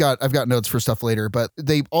 I've got notes for stuff later, but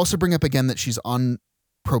they also bring up again that she's on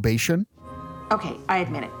probation. Okay, I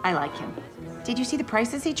admit it. I like him. Did you see the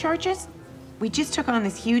prices he charges? We just took on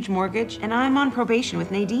this huge mortgage, and I'm on probation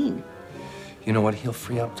with Nadine. You know what? He'll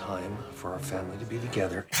free up time for our family to be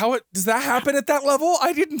together. Does that happen at that level?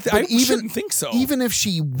 I shouldn't think so. Even if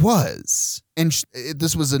she was, and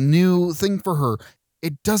this was a new thing for her,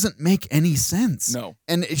 it doesn't make any sense. No.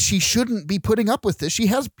 And she shouldn't be putting up with this. She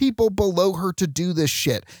has people below her to do this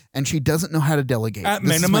shit, and she doesn't know how to delegate. At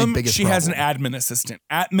minimum, she has an admin assistant.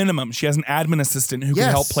 At minimum, she has an admin assistant who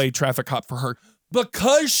can help play traffic cop for her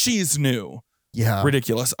because she's new. Yeah.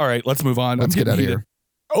 Ridiculous. All right, let's move on. Let's get out of here.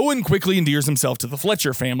 Owen quickly endears himself to the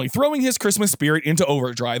Fletcher family, throwing his Christmas spirit into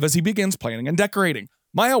overdrive as he begins planning and decorating.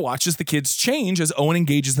 Maya watches the kids change as Owen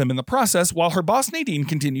engages them in the process, while her boss Nadine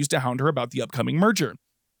continues to hound her about the upcoming merger.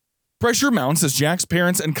 Pressure mounts as Jack's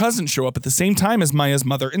parents and cousins show up at the same time as Maya's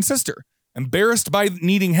mother and sister. Embarrassed by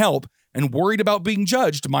needing help and worried about being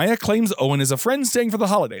judged, Maya claims Owen is a friend staying for the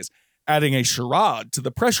holidays, adding a charade to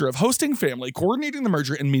the pressure of hosting family, coordinating the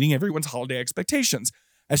merger, and meeting everyone's holiday expectations.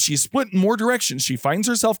 As she's split in more directions, she finds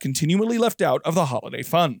herself continually left out of the holiday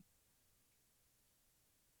fun.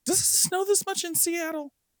 Does it snow this much in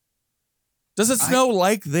Seattle? Does it snow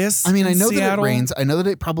like this? I mean, I know Seattle? that it rains. I know that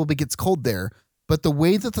it probably gets cold there. But the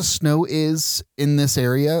way that the snow is in this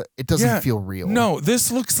area, it doesn't feel real. No, this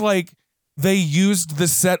looks like they used the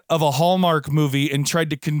set of a Hallmark movie and tried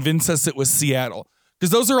to convince us it was Seattle.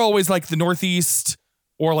 Because those are always like the Northeast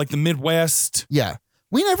or like the Midwest. Yeah.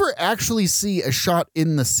 We never actually see a shot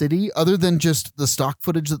in the city other than just the stock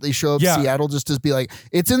footage that they show of Seattle, just to be like,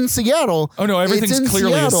 it's in Seattle. Oh, no, everything's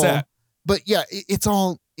clearly a set. But yeah, it's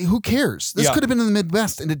all, who cares? This could have been in the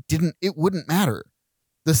Midwest and it wouldn't matter.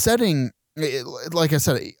 The setting, like I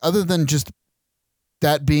said, other than just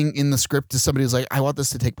that being in the script to somebody who's like, I want this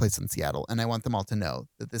to take place in Seattle and I want them all to know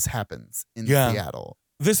that this happens in Seattle.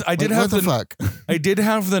 I did have what the fuck? I did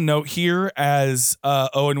have the note here as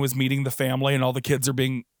Owen was meeting the family and all the kids are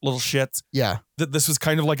being little shits. Yeah. That this was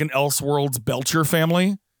kind of like an Elseworlds Belcher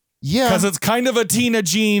family. Yeah. Because it's kind of a Tina,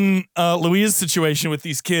 Jean, Louise situation with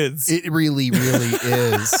these kids. It really, really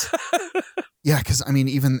is. Yeah, because I mean,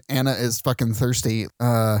 even Anna is fucking thirsty.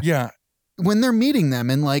 Yeah. When they're meeting them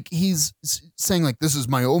and like he's saying like, this is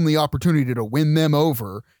my only opportunity to win them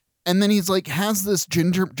over. And then he's like, has this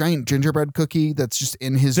giant gingerbread cookie that's just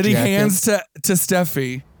in his that jacket. he hands to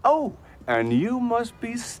Steffi. Oh, and you must be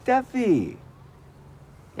Steffi.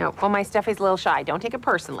 No, well, my Steffi's a little shy. Don't take it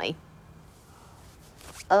personally.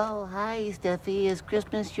 Oh, hi, Steffi. Is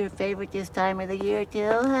Christmas your favorite this time of the year, too?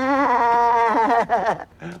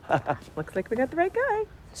 Looks like we got the right guy.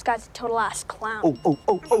 This guy's a total ass clown.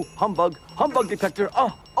 Oh, humbug detector.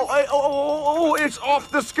 Oh, it's off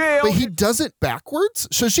the scale. But he does it backwards,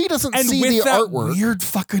 so she doesn't And see with the that artwork. weird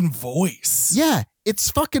fucking voice. Yeah, it's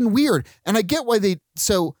fucking weird. And I get why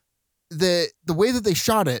so the way that they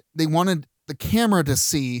shot it, they wanted the camera to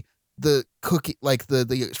see the cookie, like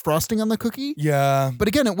the frosting on the cookie. Yeah. But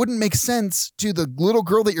again, it wouldn't make sense to the little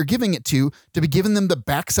girl that you're giving it to be giving them the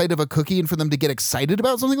backside of a cookie and for them to get excited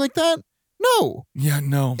about something like that. No. Yeah,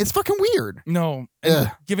 no. It's fucking weird. No.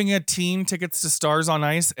 And giving a teen tickets to Stars on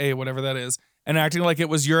Ice, whatever that is, and acting like it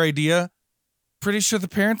was your idea. Pretty sure the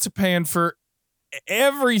parents are paying for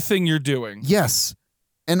everything you're doing. Yes.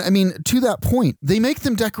 And I mean, to that point, they make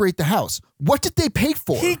them decorate the house. What did they pay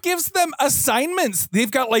for? He gives them assignments.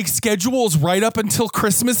 They've got like schedules right up until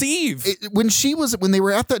Christmas Eve. When they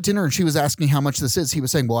were at that dinner and she was asking how much this is, he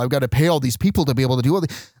was saying, well, I've got to pay all these people to be able to do all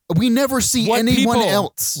this. We never see anyone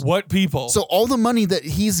else. What people? So all the money that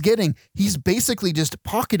he's getting, he's basically just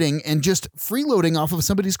pocketing and just freeloading off of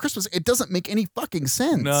somebody's Christmas. It doesn't make any fucking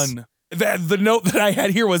sense. None. The note that I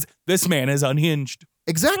had here was, this man is unhinged.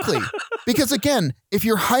 Exactly. Because again, if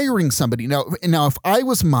you're hiring somebody now, if I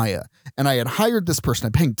was Maya and I had hired this person,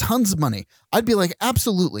 I'm paying tons of money, I'd be like,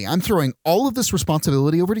 absolutely, I'm throwing all of this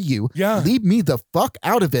responsibility over to you. Yeah. Leave me the fuck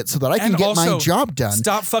out of it so that I can get my job done.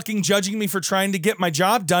 Stop fucking judging me for trying to get my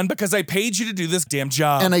job done because I paid you to do this damn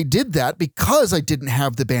job. And I did that because I didn't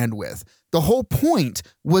have the bandwidth. The whole point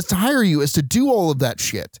was to hire you is to do all of that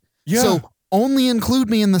shit. Yeah. So only include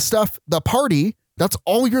me in the party. That's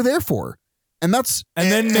all you're there for. And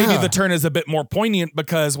then maybe the turn is a bit more poignant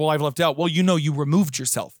because, well, I've left out, well, you removed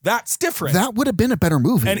yourself. That's different. That would have been a better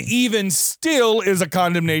movie. And even still is a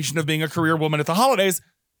condemnation of being a career woman at the holidays,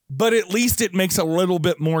 but at least it makes a little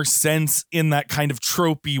bit more sense in that kind of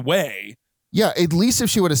tropey way. Yeah, at least if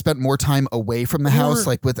she would have spent more time away from the house,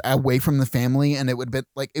 like away from the family, and it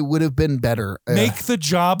would have been better. Make the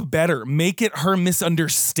job better. Make it her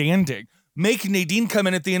misunderstanding. Make Nadine come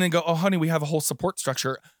in at the end and go, oh, honey, we have a whole support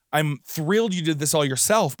structure. I'm thrilled you did this all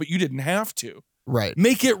yourself, but you didn't have to. Right.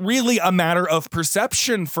 Make it really a matter of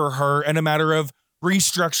perception for her and a matter of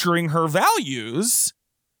restructuring her values.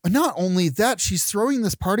 But not only that, she's throwing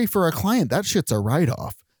this party for a client. That shit's a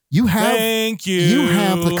write-off. Thank you. You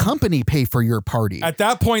have the company pay for your party. At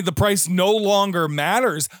that point, the price no longer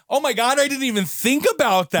matters. Oh my God, I didn't even think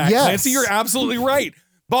about that. Yes. Clancy, you're absolutely right.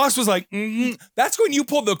 Boss was like, that's when you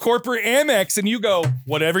pull the corporate Amex and you go,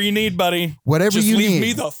 whatever you need, buddy. Whatever Just you leave need.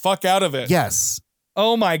 me the fuck out of it. Yes.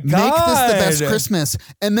 Oh my God. Make this the best Christmas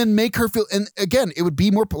and then make her feel, and again, it would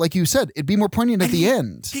be more, like you said, it'd be more poignant at the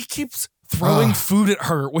end. He keeps throwing food at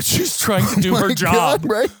her when she's trying to do her job. God,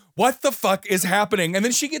 right? What the fuck is happening? And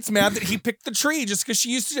then she gets mad that he picked the tree just because she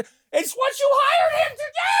used to. It's what you hired him to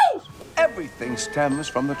do. Everything stems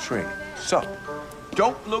from the tree. So,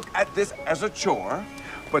 don't look at this as a chore,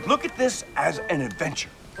 but look at this as an adventure.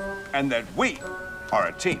 And that we are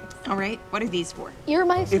a team. All right, what are these for? You're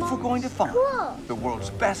my If we're going to find the world's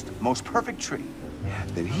best, most perfect tree,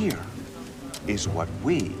 then here is what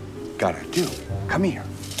we gotta do. Come here.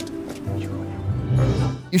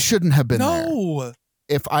 You shouldn't have been there. No.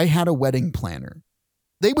 If I had a wedding planner,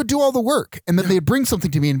 they would do all the work and then they'd bring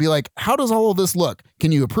something to me and be like, how does all of this look?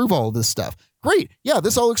 Can you approve all of this stuff? Great. Yeah,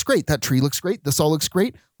 this all looks great. That tree looks great. This all looks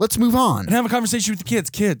great. Let's move on. And have a conversation with the kids.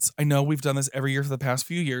 Kids, I know we've done this every year for the past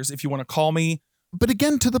few years. If you want to call me. But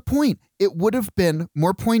again, to the point, it would have been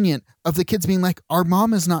more poignant of the kids being like, our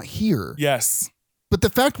mom is not here. Yes. But the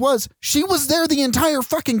fact was, she was there the entire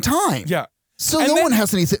fucking time. Yeah. So no one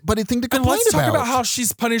has anything to complain about. And let's talk about how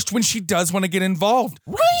she's punished when she does want to get involved.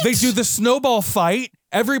 Right. They do the snowball fight.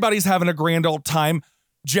 Everybody's having a grand old time.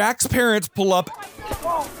 Jack's parents pull up.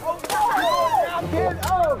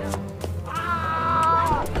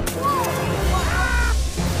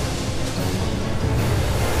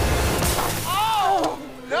 Oh,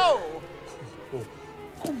 no!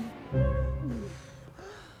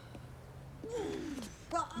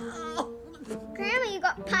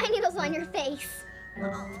 face.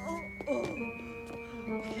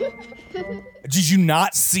 Did you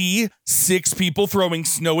not see 6 people throwing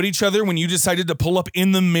snow at each other when you decided to pull up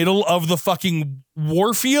in the middle of the fucking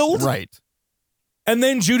war field? Right. And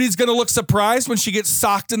then Judy's going to look surprised when she gets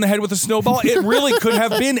socked in the head with a snowball. It really could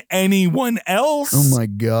have been anyone else. Oh my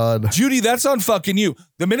God. Judy, that's on fucking you.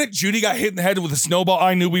 The minute Judy got hit in the head with a snowball,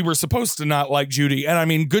 I knew we were supposed to not like Judy. And I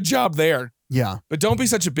mean, good job there. Yeah. But don't be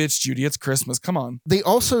such a bitch, Judy. It's Christmas. Come on.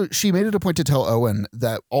 She made it a point to tell Owen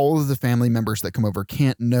that all of the family members that come over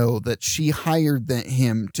can't know that she hired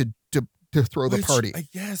him to throw the party. I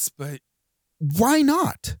guess, but why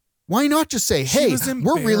not? Why not just say, hey,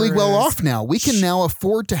 we're really well off now. We can now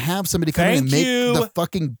afford to have somebody come in and make the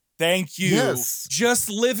fucking... Thank you. Yes. Just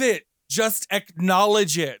live it. Just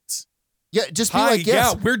acknowledge it. Yeah, just be like,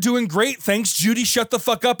 yes. Yeah, we're doing great. Thanks, Judy. Shut the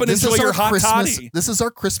fuck up and enjoy your hot toddy. This is our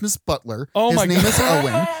Christmas butler. Oh my God. His name is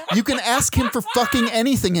Owen. You can ask him for fucking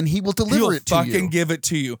anything and he will deliver it to you. He'll fucking give it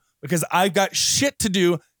to you because I've got shit to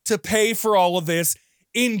do to pay for all of this.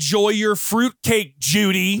 Enjoy your fruitcake,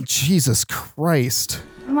 Judy. Jesus Christ.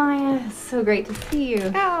 Maya, so great to see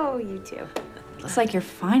you. Oh, you too. Looks like you're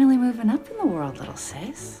finally moving up in the world, little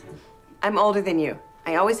sis. I'm older than you.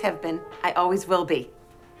 I always have been. I always will be.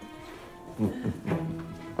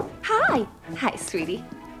 Hi. Hi, sweetie.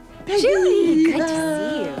 Judy, good to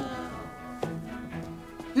see you.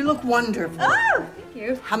 You look wonderful. Oh, thank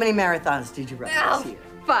you. How many marathons did you run this year?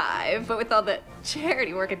 5, but with all the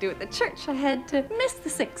charity work I do at the church, I had to miss the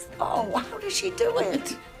 6th. Oh, how does she do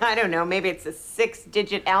it? I don't know. Maybe it's a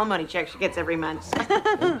 6-digit alimony check she gets every month.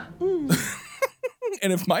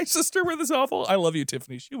 And if my sister were this awful, I love you,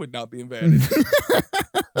 Tiffany. She would not be invited.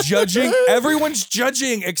 Judging. Everyone's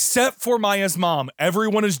judging except for Maya's mom.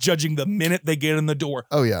 Everyone is judging the minute they get in the door.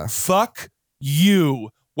 Oh, yeah. Fuck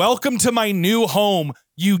you. Welcome to my new home,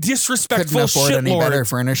 you disrespectful Couldn't afford any shitlord. better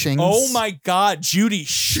furnishings. Oh my God, Judy,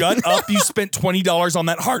 shut up. You spent $20 on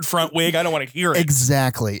that hard front wig. I don't want to hear it.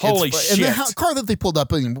 Exactly. Holy shit. And the car that they pulled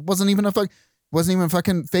up wasn't even a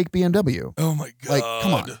fucking fake BMW. Oh my God. Like,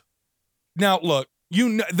 come on. Now, look,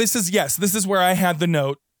 this is where I had the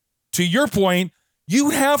note. To your point,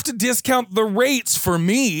 you have to discount the rates for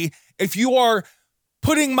me if you are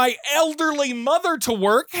putting my elderly mother to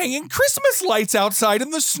work hanging Christmas lights outside in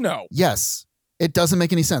the snow. Yes. It doesn't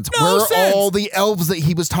make any sense. No Where sense. are all the elves that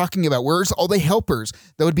he was talking about? Where's all the helpers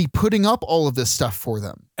that would be putting up all of this stuff for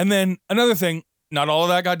them? And then another thing, not all of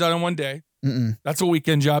that got done in one day. That's a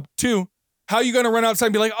weekend job. 2, how are you going to run outside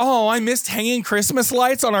and be like, oh, I missed hanging Christmas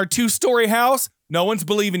lights on our 2-story house? No one's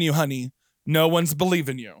believing you, honey. No one's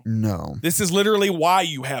believing you. No. This is literally why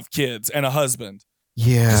you have kids and a husband.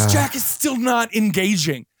 Yeah. Because Jack is still not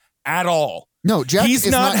engaging at all. No, Jack He's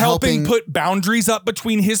is not helping helping put boundaries up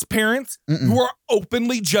between his parents, who are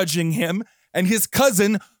openly judging him, and his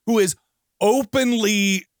cousin, who is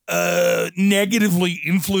openly negatively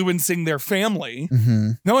influencing their family.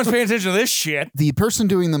 No one's paying attention to this shit. The person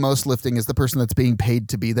doing the most lifting is the person that's being paid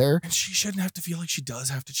to be there. And she shouldn't have to feel like she does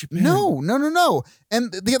have to chip in. No.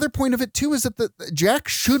 And the other point of it too is that Jack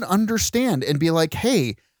should understand and be like,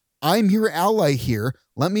 hey, I'm your ally here.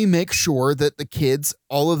 Let me make sure that the kids,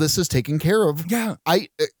 all of this is taken care of. Yeah.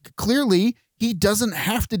 Clearly he doesn't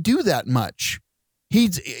have to do that much.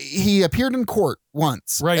 He appeared in court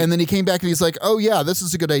once, right? And then he came back and he's like, oh yeah, this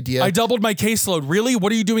is a good idea. I doubled my caseload. Really?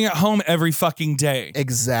 What are you doing at home every fucking day?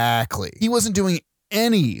 Exactly. He wasn't doing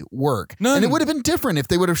any work. None. And it would have been different if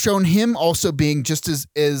they would have shown him also being just as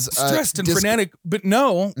stressed and frenetic. But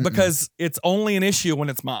no, because it's only an issue when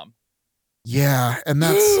it's mom. Yeah, and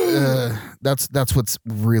that's what's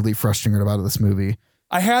really frustrating about this movie.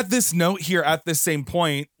 I had this note here at this same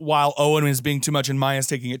point while Owen is being too much and Maya's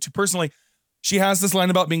taking it too personally. She has this line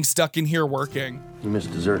about being stuck in here working. You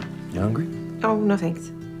missed dessert. You hungry? Oh, no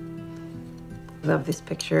thanks. Love this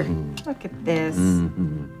picture. Look at this.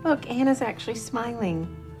 Look, Anna's actually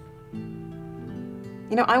smiling.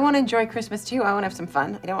 You know, I want to enjoy Christmas too. I want to have some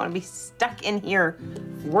fun. I don't want to be stuck in here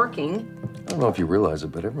working. I don't know if you realize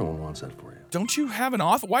it, but everyone wants that for you. Don't you have an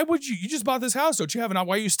office? Why would you? You just bought this house. Don't you have an office?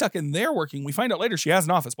 Why are you stuck in there working? We find out later she has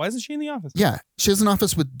an office. Why isn't she in the office? Yeah, she has an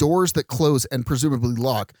office with doors that close and presubly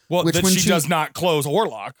lock. Well, which that when she does not close or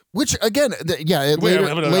lock. Which again,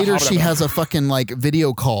 later she has a fucking like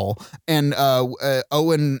video call and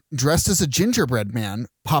Owen dressed as a gingerbread man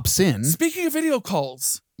pops in. Speaking of video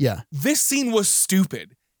calls. Yeah. This scene was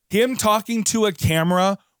stupid. Him talking to a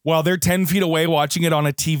camera while they're 10 feet away watching it on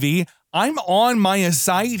a TV. I'm on Maya's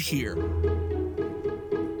side here. Good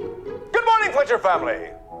morning, Fletcher family.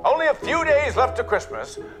 Only a few days left to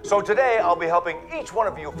Christmas, so today I'll be helping each one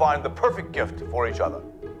of you find the perfect gift for each other.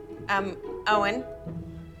 Owen,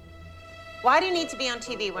 Why do you need to be on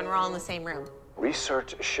TV when we're all in the same room?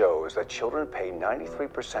 Research shows that children pay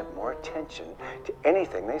 93% more attention to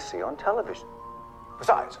anything they see on television.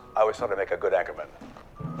 Besides, I always thought I'd make a good anchorman.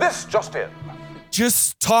 This just in.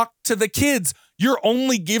 Just talk to the kids. You're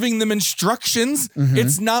only giving them instructions. Mm-hmm.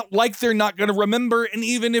 It's not like they're not going to remember. And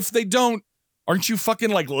even if they don't, aren't you fucking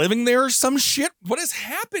like living there or some shit? What is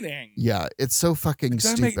happening? Yeah, it's so fucking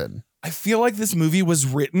stupid. I feel like this movie was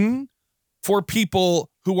written for people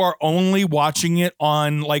who are only watching it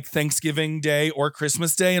on like Thanksgiving Day or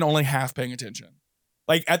Christmas Day and only half paying attention.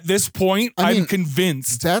 Like at this point, I'm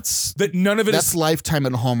convinced that none of it that's is Lifetime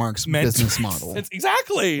and Hallmark's business model. It's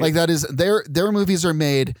exactly. Like that is their movies are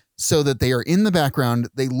made so that they are in the background.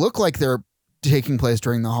 They look like they're taking place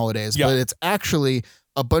during the holidays, but it's actually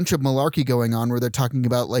a bunch of malarkey going on where they're talking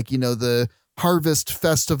about like, the Harvest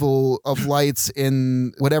Festival of Lights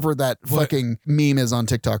in whatever that fucking meme is on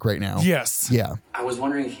TikTok right now. Yes. Yeah. I was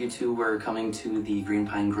wondering if you two were coming to the Green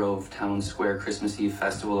Pine Grove Town Square Christmas Eve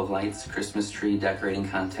Festival of Lights Christmas Tree Decorating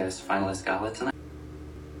Contest Finalist Gala tonight.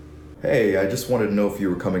 Hey, I just wanted to know if you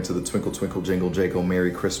were coming to the Twinkle Twinkle Jingle Jangle Merry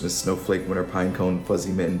Christmas Snowflake Winter Pine Cone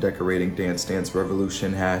Fuzzy Mitten Decorating Dance Dance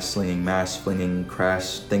Revolution Hash Slinging Mash Flinging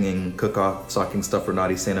Crash Thinging Cook-Off Stocking Stuffer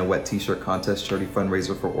Naughty Santa Wet T-Shirt Contest Charity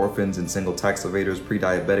Fundraiser for Orphans and Single Tax Evaders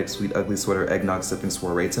Pre-Diabetic Sweet Ugly Sweater Eggnog Sipping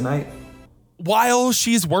Soiree tonight? While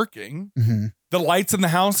she's working, the lights in the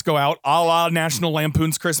house go out a la National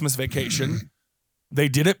Lampoon's Christmas Vacation. They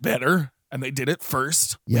did it better and they did it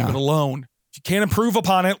first. Yeah. Leave it alone. If you can't improve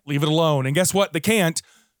upon it, leave it alone. And guess what? They can't,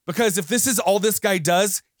 because if this is all this guy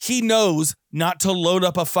does, he knows not to load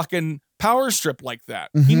up a fucking power strip like that.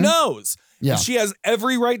 He knows. Yeah. And she has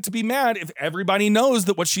every right to be mad if everybody knows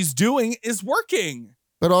that what she's doing is working.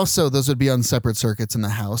 But also, those would be on separate circuits in the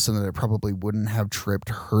house, and that it probably wouldn't have tripped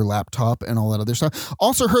her laptop and all that other stuff.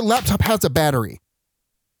 Also, her laptop has a battery.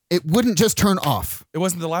 It wouldn't just turn off. It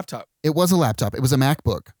wasn't the laptop. It was a laptop. It was a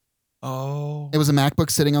MacBook. Oh. It was a MacBook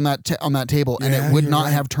sitting on that table, and it would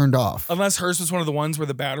not have turned off. Unless hers was one of the ones where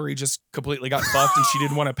the battery just completely got fucked and she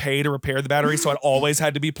didn't want to pay to repair the battery, so it always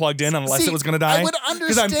had to be plugged in unless it was going to die. I would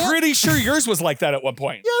understand. Because I'm pretty sure yours was like that at one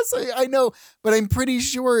point. Yes, I know, but I'm pretty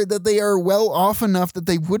sure that they are well off enough that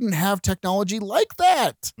they wouldn't have technology like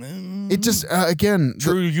that. It just, again...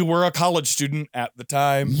 True, you were a college student at the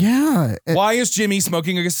time. Yeah. Why is Jimmy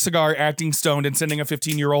smoking a cigar, acting stoned, and sending a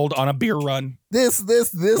 15-year-old on a beer run?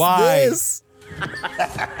 Why?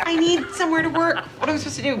 I need somewhere to work. What am I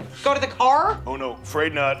supposed to do? Go to the car? Oh no,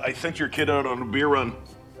 afraid not. I sent your kid out on a beer run.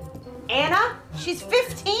 Anna? She's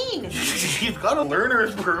 15. She's got a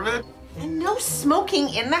learner's permit. And no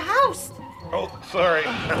smoking in the house. Oh, sorry.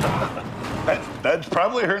 that's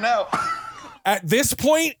probably her now. At this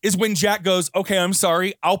point is when Jack goes, okay, I'm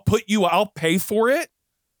sorry. I'll pay for it,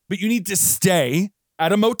 but you need to stay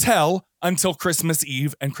at a motel until Christmas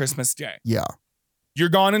Eve and Christmas Day. Yeah. You're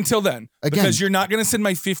gone until then. Again, because you're not going to send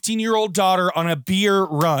my 15-year-old daughter on a beer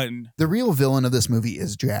run. The real villain of this movie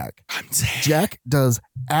is Jack. Jack does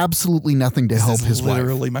absolutely nothing to help his wife.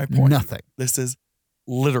 Literally my point. Nothing. This is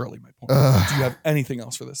literally my point. Do you have anything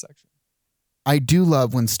else for this section? I do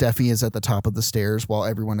love when Steffi is at the top of the stairs while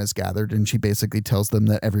everyone is gathered, and she basically tells them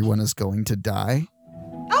that everyone is going to die.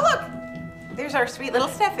 Oh, look. There's our sweet little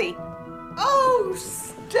Steffi. Oh,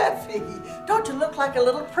 Steffi, don't you look like a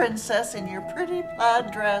little princess in your pretty plaid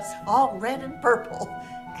dress, all red and purple,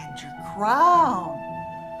 and your crown?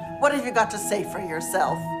 What have you got to say for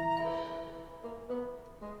yourself?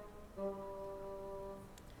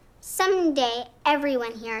 Someday,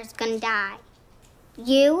 everyone here is gonna die.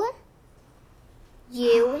 You,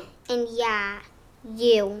 and yeah,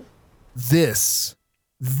 you. This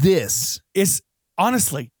is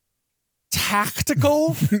honestly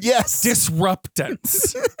tactical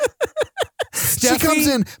disruptance. She comes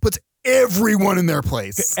in, puts everyone in their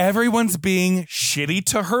place. Everyone's being shitty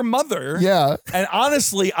to her mother. Yeah. And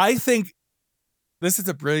honestly, I think this is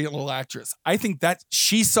a brilliant little actress. I think that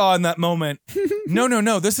she saw in that moment,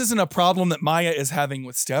 no, this isn't a problem that Maya is having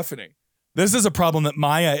with Stephanie. This is a problem that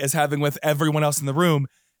Maya is having with everyone else in the room.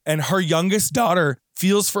 And her youngest daughter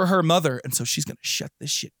feels for her mother. And so she's going to shut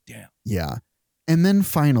this shit down. Yeah. And then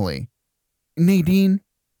finally, Nadine,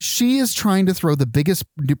 she is trying to throw the biggest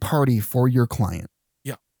party for your client.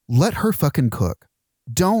 Yeah. Let her fucking cook.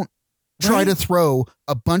 Don't try to throw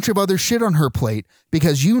a bunch of other shit on her plate,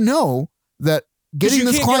 because you know that getting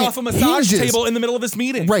this client get off a massage table in the middle of this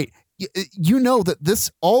meeting. Right. You know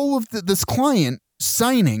that all of this client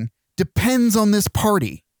signing depends on this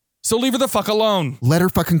party. So leave her the fuck alone. Let her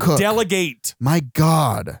fucking cook. Delegate. My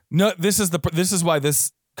God. No, this is why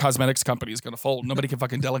this cosmetics company is going to fold. Nobody can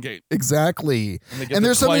fucking delegate. Exactly. And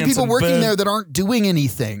there's so many people working there that aren't doing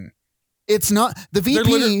anything. It's not the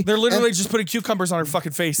VP. They're literally just putting cucumbers on her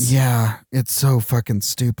fucking face. Yeah, it's so fucking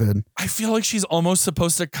stupid. I feel like she's almost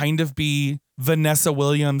supposed to kind of be Vanessa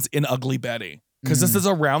Williams in Ugly Betty, because this is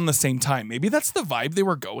around the same time. Maybe that's the vibe they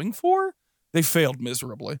were going for. They failed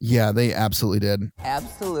miserably. Yeah, they absolutely did.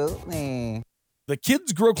 Absolutely. The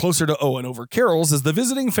kids grow closer to Owen over carols as the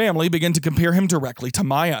visiting family begin to compare him directly to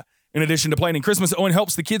Maya. In addition to planning Christmas, Owen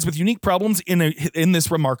helps the kids with unique problems in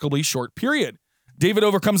this remarkably short period. David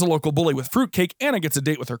overcomes a local bully with fruitcake, Anna gets a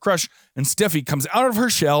date with her crush, and Steffi comes out of her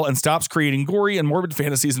shell and stops creating gory and morbid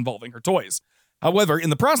fantasies involving her toys. However, in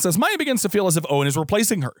the process, Maya begins to feel as if Owen is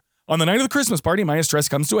replacing her. On the night of the Christmas party, Maya's stress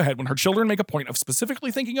comes to a head when her children make a point of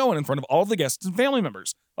specifically thanking Owen in front of all of the guests and family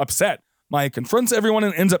members. Upset, Maya confronts everyone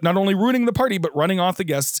and ends up not only ruining the party, but running off the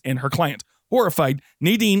guests and her client. Horrified,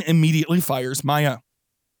 Nadine immediately fires Maya.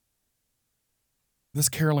 This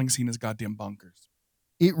caroling scene is goddamn bonkers.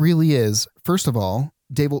 It really is. First of all,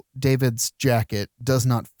 David's jacket does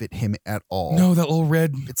not fit him at all. No, that little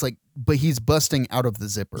red. It's like, but he's busting out of the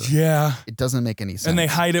zipper. Yeah. It doesn't make any sense. And they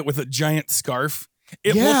hide it with a giant scarf.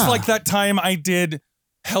 It looks like that time I did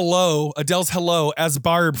Adele's Hello as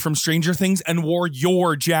Barb from Stranger Things and wore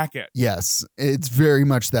your jacket. Yes, it's very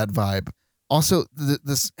much that vibe. Also,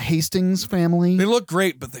 this Hastings family. They look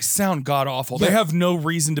great, but they sound god-awful. Yeah. They have no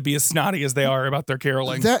reason to be as snotty as they are about their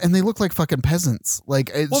caroling. And they look like fucking peasants.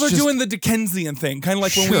 Like, it's they're doing the Dickensian thing. Kind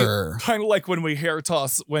of like when we Hair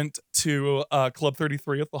Toss went to Club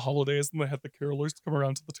 33 at the holidays and they had the carolers come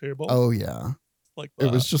around to the table. Oh, yeah. Like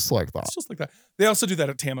it was just like that. It's just like that. They also do that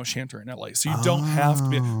at Tam O'Shanter in LA, so you don't have to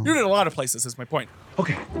be. You do it in a lot of places, is my point.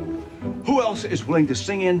 Okay, who else is willing to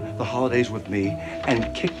sing in the holidays with me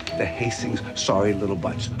and kick the Hastings sorry little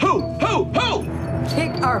butts? Who?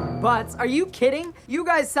 Kick our butts? Are you kidding? You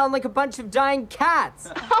guys sound like a bunch of dying cats.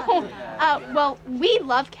 Well, we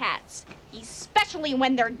love cats, especially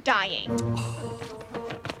when they're dying.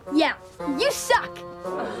 Yeah, you suck.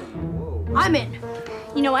 I'm in.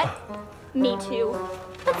 You know what? Me too.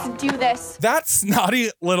 Let's do this. That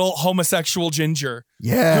snotty little homosexual ginger who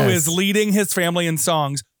is leading his family in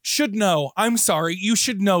songs should know. I'm sorry. You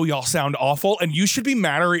should know y'all sound awful and you should be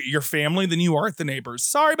madder at your family than you are at the neighbors.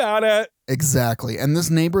 Sorry about it. Exactly. And this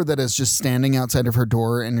neighbor that is just standing outside of her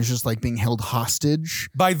door and is just like being held hostage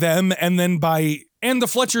by them and then and the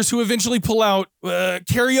Fletchers who eventually pull out a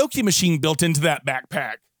karaoke machine built into that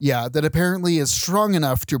backpack. Yeah, that apparently is strong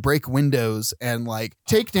enough to break windows and like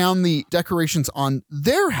take down the decorations on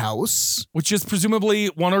their house. Which is presumably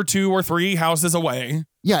 1 or 2 or 3 houses away.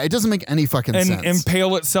 Yeah, it doesn't make any fucking sense. And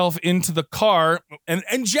impale itself into the car.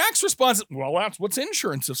 And Jack's response, well, that's what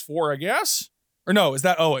insurance is for, I guess. Or no, is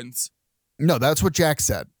that Owen's? No, that's what Jack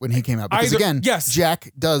said when he came out. Because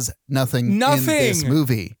Jack does nothing in this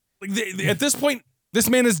movie. At this point, this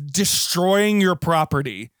man is destroying your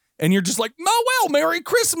property. And you're just like, oh, well, Merry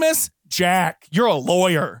Christmas. Jack, you're a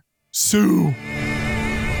lawyer. Sue.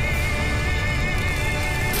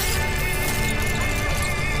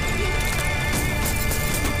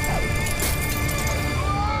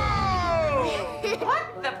 What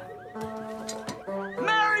the?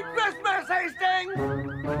 Merry Christmas, Hastings!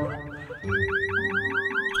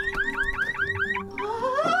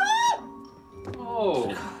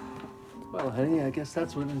 Oh. Well, honey, I guess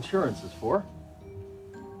that's what insurance is for.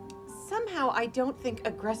 Somehow, I don't think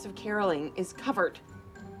aggressive caroling is covered.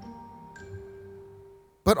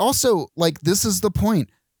 But also, like, this is the point.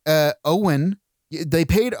 Owen, they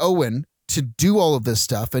paid Owen to do all of this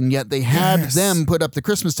stuff, and yet they had them put up the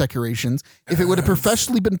Christmas decorations. If it would have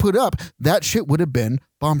professionally been put up, that shit would have been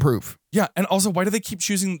bomb-proof. Yeah, and also, why do they keep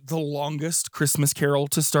choosing the longest Christmas carol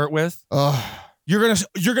to start with? You're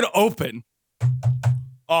gonna open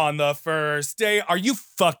on the first day. Are you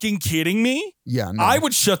fucking kidding me? Yeah, no. I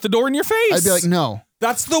would shut the door in your face. I'd be like, no.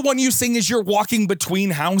 That's the one you sing as you're walking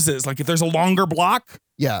between houses. Like if there's a longer block.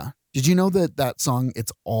 Yeah. Did you know that song,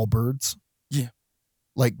 it's all birds? Yeah.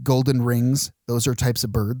 Like golden rings, those are types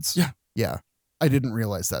of birds? Yeah. Yeah. I didn't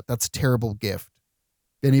realize that. That's a terrible gift.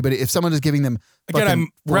 If someone is giving them again, I'm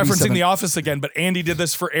referencing The Office again, but Andy did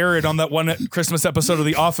this for Aaron on that one Christmas episode of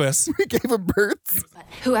The Office. We gave him birds.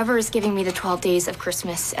 Whoever is giving me the 12 days of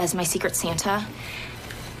Christmas as my secret Santa,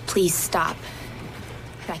 please stop.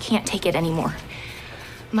 I can't take it anymore.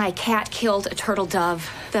 My cat killed a turtle dove.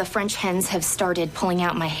 The French hens have started pulling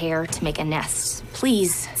out my hair to make a nest.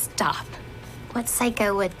 Please stop. What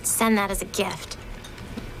psycho would send that as a gift?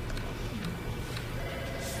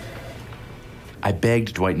 I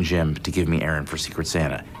begged Dwight and Jim to give me Aaron for Secret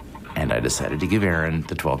Santa, and I decided to give Aaron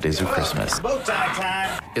the 12 days of Christmas.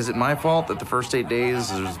 Is it my fault that the first 8 days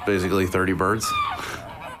is basically 30 birds?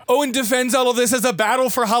 Owen defends all of this as a battle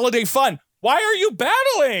for holiday fun. Why are you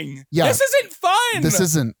battling? Yeah. This isn't fun. This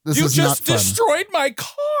is not fun. You just destroyed my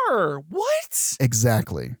car. What?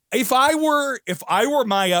 Exactly. If I were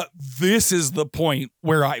Maya, this is the point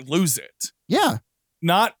where I lose it. Yeah.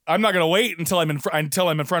 I'm not going to wait until I'm in front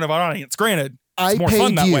of an audience. Granted, it's more paid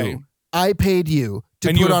fun that you. way. I paid you to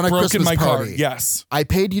And put you on have a broken Christmas my party. car. Yes. I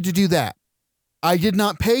paid you to do that. I did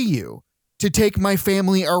not pay you to take my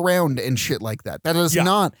family around and shit like that. That is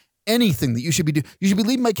not anything that you should be doing. You should be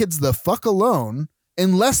leaving my kids the fuck alone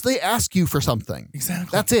unless they ask you for something. Exactly.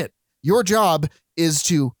 That's it. Your job is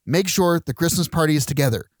to make sure the Christmas party is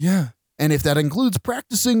together. Yeah. And if that includes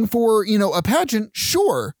practicing for, a pageant,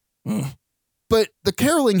 sure. But the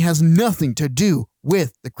caroling has nothing to do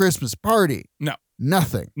with the Christmas party. No.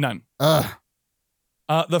 Nothing. None. Ugh.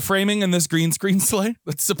 The framing in this green screen sleigh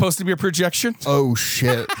that's supposed to be a projection. Oh,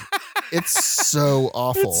 shit. It's so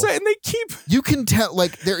awful. And they keep... You can tell,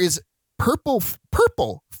 like, there is purple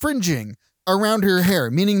fringing around her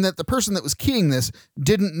hair, meaning that the person that was keying this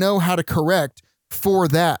didn't know how to correct for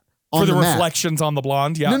that on for the mat. reflections on the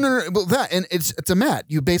blonde. Yeah. No. Well, that, and it's a mat.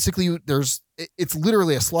 You basically, it's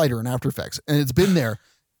literally a slider in After Effects, and it's been there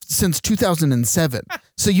since 2007.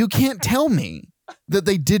 So you can't tell me that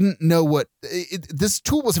they didn't know what this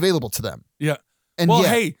tool was available to them. Yeah. And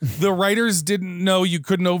hey, the writers didn't know you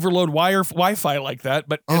couldn't overload Wi-Fi like that,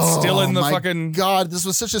 but it's still in the fucking... God, this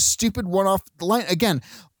was such a stupid one-off line. Again,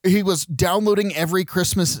 he was downloading every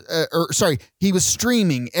Christmas, he was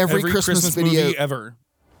streaming every Christmas video movie ever.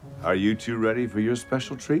 Are you two ready for your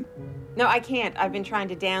special treat? No, I can't. I've been trying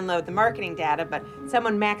to download the marketing data, but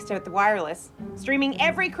someone maxed out the wireless. Streaming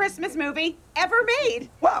every Christmas movie ever made.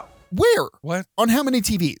 Wow. Where? What? On how many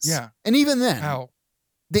TVs? Yeah. And even then, how?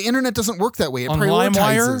 The internet doesn't work that way. It On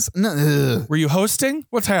prioritizes. LimeWire? Were you hosting?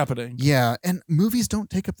 What's happening? Yeah, and movies don't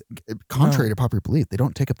take up, contrary to popular belief, they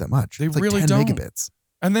don't take up that much. They it's like really 10 don't. megabits.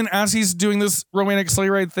 And then as he's doing this romantic sleigh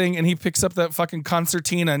ride thing, and he picks up that fucking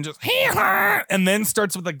concertina and just and then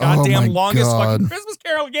starts with the goddamn longest fucking Christmas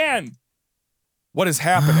Carol again. What is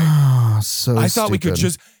happening? So I thought we could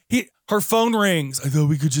stupid. just her phone rings. I thought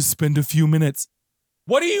we could just spend a few minutes.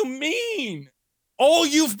 What do you mean? All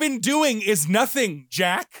you've been doing is nothing,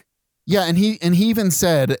 Jack. Yeah, and he even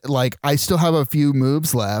said, like, I still have a few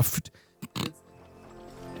moves left.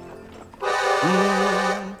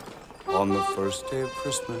 On the first day of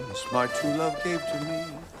Christmas, my true love gave to me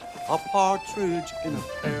a partridge in a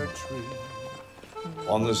pear tree.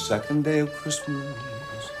 On the second day of Christmas,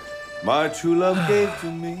 my true love gave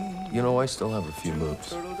to me. You know, I still have a few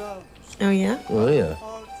moves. Oh, yeah? Oh, yeah.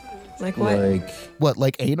 Like what? What,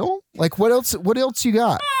 like anal? Like what else you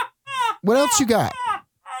got? What else you got?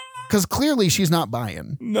 Because clearly she's not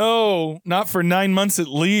buying. No, not for 9 months at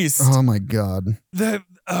least. Oh my God. The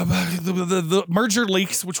merger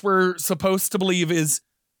leaks, which we're supposed to believe is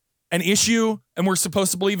an issue, and we're supposed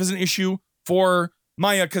to believe is an issue for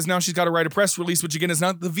Maya, because now she's got to write a press release, which again is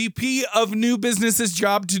not the VP of new business's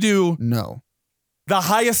job to do. No. The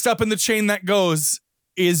highest up in the chain that goes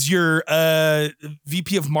is your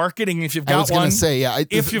VP of marketing, if you've got one. I was going to say, yeah.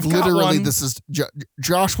 If you've literally, got one. this is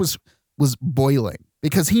Josh was boiling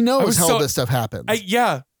because he knows how this stuff happens.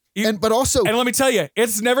 Yeah. But also, and let me tell you,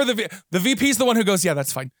 it's never the VP's the one who goes, yeah,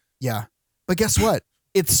 that's fine. Yeah. But guess what?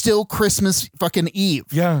 It's still Christmas fucking Eve.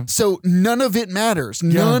 Yeah. So none of it matters.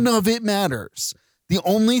 None of it matters. The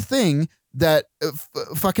only thing that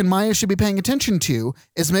fucking Maya should be paying attention to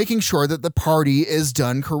is making sure that the party is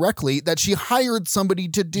done correctly, that she hired somebody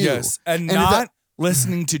to do. Yes. And not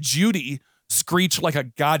listening to Judy screech like a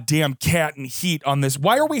goddamn cat in heat on this.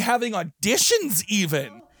 Why are we having auditions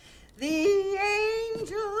even? The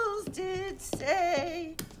angels did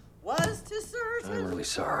say was to certain. I'm really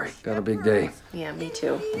sorry. Got a big day. Yeah, me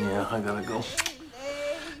too. Yeah, I gotta go.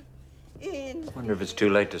 Wonder if it's too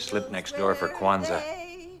late to slip next door for Kwanzaa.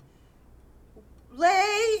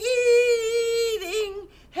 Lay eating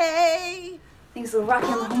hay. Things look rocky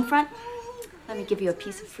on the home front. Let me give you a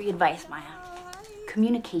piece of free advice, Maya.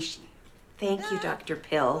 Communication. Thank you, Dr.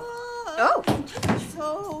 Pill. Oh.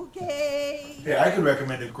 So gay. Hey, I could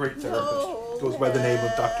recommend a great therapist. Goes by the name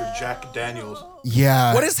of Dr. Jack Daniels.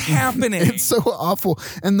 Yeah. What is happening? It's so awful.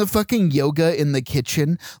 And the fucking yoga in the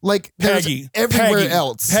kitchen, like there's everywhere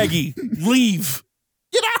else. Peggy, leave.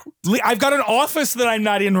 Get out. I've got an office that I'm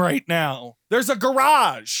not in right now. There's a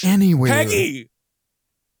garage. Anywhere. Peggy.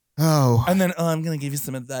 Oh. And then, I'm going to give you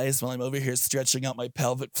some advice while I'm over here stretching out my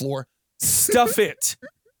pelvic floor. Stuff it.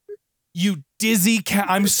 You dizzy cat.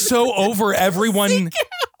 I'm so over everyone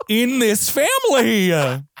in this family.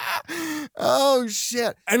 Oh,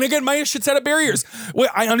 shit. And again, Maya should set up barriers. Well,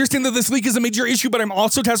 I understand that this leak is a major issue, but I'm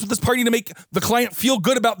also tasked with this party to make the client feel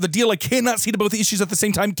good about the deal. I cannot see to both issues at the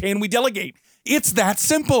same time. Can we delegate? It's that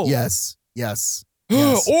simple. Yes. Yes.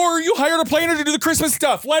 Or you hired a planner to do the Christmas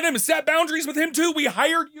stuff. Let him set boundaries with him too. We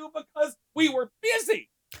hired you because we were busy.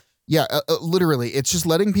 Yeah, literally. It's just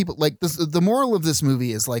letting people, like, this. The moral of this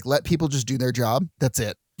movie is, like, let people just do their job. That's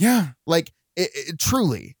it. Yeah. Like,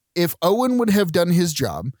 truly, if Owen would have done his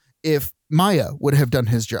job, if Maya would have done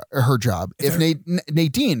her job, if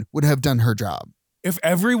Nadine would have done her job. If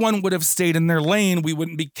everyone would have stayed in their lane, we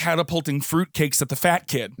wouldn't be catapulting fruitcakes at the fat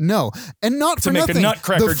kid. No, and not to for make nothing. a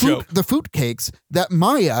nutcracker joke. The fruitcakes that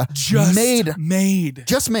Maya just made.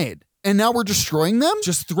 And now we're destroying them?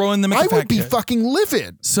 Just throwing them at the fat kid. I would be fucking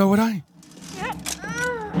livid. So would I.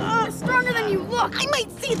 I'm stronger than you look. I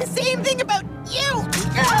might see the same thing about you.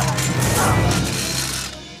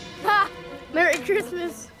 Ha! Merry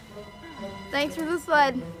Christmas. Thanks for the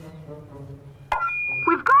sled.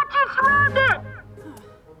 We've got you surrounded.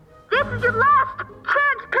 This is your last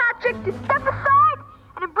chance, Patrick, to step aside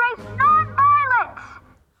and embrace non-violence.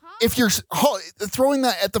 If you're throwing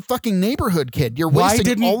that at the fucking neighborhood kid, you're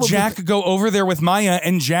wasting all of Jack go over there with Maya,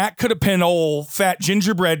 and Jack could have pinned old fat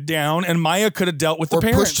gingerbread down, and Maya could have dealt with the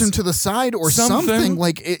parents. Or pushed him to the side or something.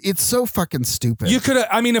 Like, it's so fucking stupid. You could have,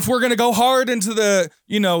 I mean, if we're going to go hard into the,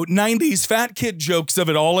 90s fat kid jokes of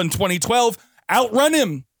it all in 2012, outrun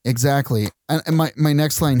him. Exactly. And my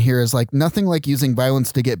next line here is like, nothing like using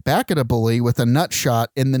violence to get back at a bully with a nut shot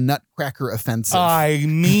in the Nutcracker offensive. I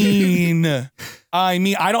mean,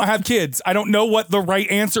 I don't have kids. I don't know what the right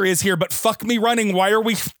answer is here, but fuck me running. Why are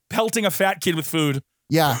we pelting a fat kid with food?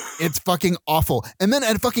 Yeah, it's fucking awful. And then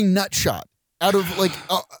a fucking nut shot out of like,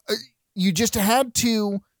 you just had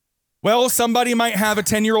to. Well, somebody might have a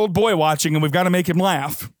 10-year-old boy watching and we've got to make him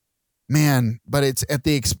laugh. Man, but it's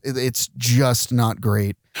just not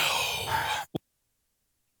great.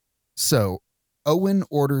 So Owen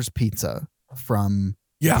orders pizza from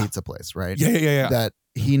the pizza place, right? Yeah. That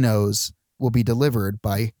he knows will be delivered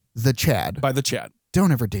by the Chad.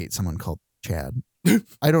 Don't ever date someone called Chad.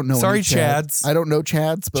 I don't know. Sorry, any Chads. I don't know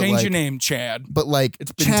Chads. But change like, your name, Chad. But like,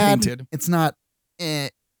 it's been Chad, tainted. It's not. Yeah.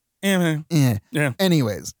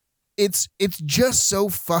 Anyways, it's just so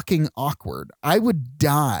fucking awkward. I would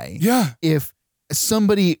die. Yeah. If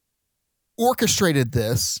somebody orchestrated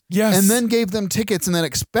this, and then gave them tickets, and then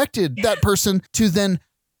expected that person to then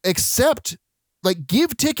accept, like,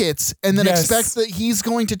 give tickets, and then expect that he's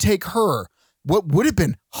going to take her. What would have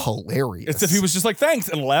been hilarious? It's if he was just like, thanks,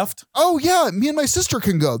 and left. Oh yeah, me and my sister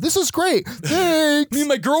can go. This is great. Thanks. Me and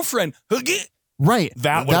my girlfriend. Right.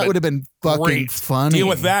 That would have been fucking great. funny. Deal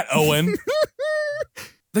with that, Owen.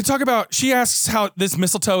 They talk about, she asks how this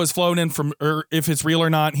mistletoe is flown in from, or if it's real or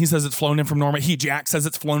not. He says it's flown in from Norway. Jack says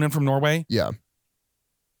it's flown in from Norway. Yeah.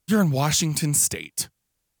 You're in Washington State.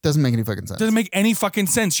 Doesn't make any fucking sense. Doesn't make any fucking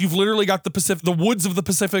sense. You've literally got the woods of the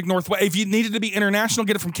Pacific Northwest. If you needed to be international,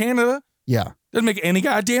 get it from Canada. Yeah. Doesn't make any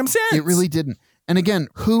goddamn sense. It really didn't. And again,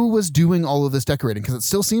 who was doing all of this decorating? Because it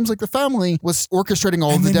still seems like the family was orchestrating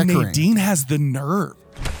all of the decorating. Nadine has the nerve.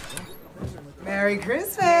 Merry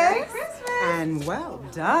Christmas. Merry Christmas. And well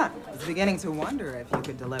done. I was beginning to wonder if you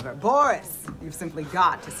could deliver. Boris, you've simply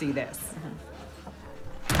got to see this.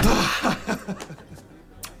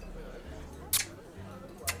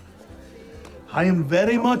 I am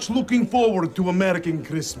very much looking forward to American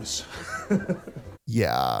Christmas.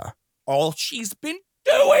 Yeah. All she's been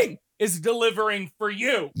doing is delivering for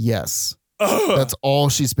you. Yes. Ugh. That's all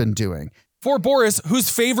she's been doing. For Boris, whose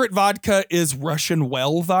favorite vodka is Russian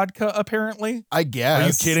Well vodka, apparently. I guess. Are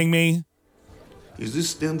you kidding me? Is this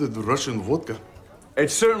standard Russian vodka?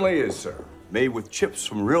 It certainly is, sir. Made with chips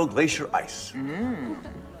from real glacier ice.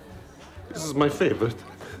 This is my favorite.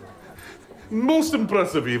 Most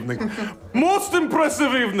impressive evening. Most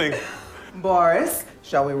impressive evening. Boris,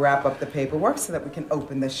 shall we wrap up the paperwork so that we can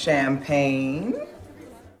open the champagne?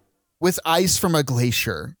 With ice from a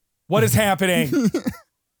glacier. What is happening?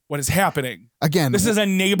 What is happening? Again. This is a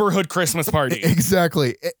neighborhood Christmas party.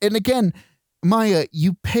 Exactly. And again, Maya,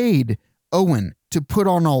 you paid Owen to put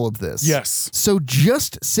on all of this. Yes. So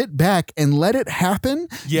just sit back and let it happen.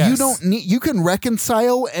 Yes. You can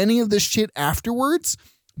reconcile any of this shit afterwards,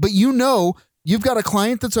 but you've got a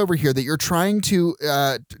client that's over here that you're trying to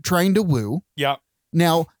woo. Yeah.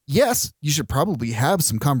 Now, yes, you should probably have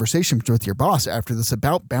some conversations with your boss after this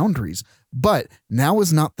about boundaries, but now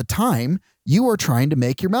is not the time. You are trying to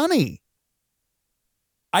make your money.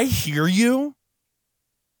 I hear you,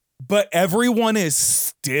 but everyone is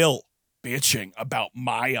still bitching about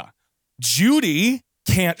Maya. Judy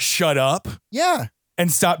can't shut up. Yeah. And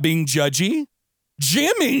stop being judgy.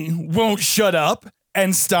 Jimmy won't shut up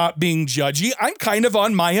and stop being judgy. I'm kind of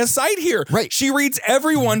on Maya's side here. Right. She reads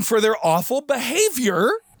everyone for their awful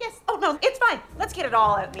behavior. Yes. Oh, no, it's fine. Let's get it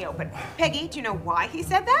all out in the open. Peggy, do you know why he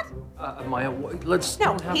said that? Maya, let's...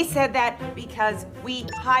 No, he said that because we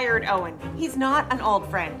hired Owen. He's not an old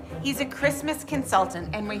friend. He's a Christmas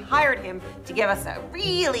consultant, and we hired him to give us a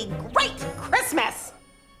really great Christmas.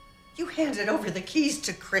 You handed over the keys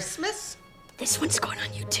to Christmas? This one's going on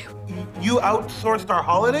YouTube. You outsourced our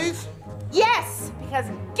holidays? Yes, because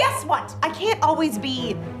guess what? I can't always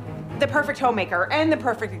be the perfect homemaker and the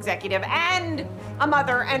perfect executive and a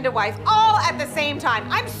mother and a wife all at the same time.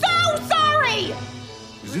 I'm so sorry!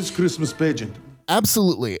 Is this Christmas pageant?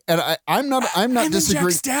 Absolutely. And I'm not and disagreeing.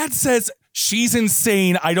 Jack's dad says, she's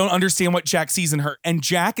insane. I don't understand what Jack sees in her. And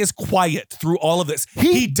Jack is quiet through all of this.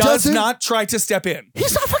 He does not try to step in.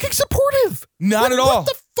 He's not fucking supportive. Not at all. What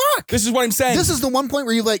the fuck? This is what I'm saying. This is the one point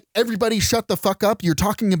where you're like, everybody shut the fuck up. You're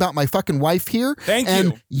talking about my fucking wife here. Thank you.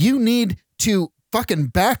 And you need to fucking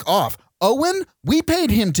back off. Owen, we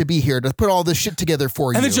paid him to be here to put all this shit together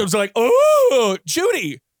for you. And then Job's like, oh,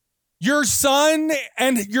 Judy, your son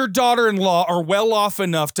and your daughter-in-law are well off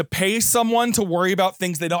enough to pay someone to worry about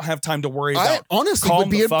things they don't have time to worry about. I honestly Calm would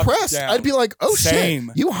be the fuck impressed. down. I'd be like, oh Same.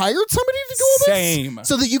 shit, you hired somebody to do all this? Same.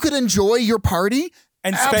 So that you could enjoy your party?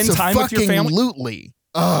 And spend time with your family? Absolutely.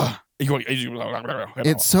 Ugh.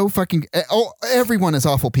 It's so fucking, everyone is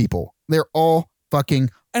awful people. They're all fucking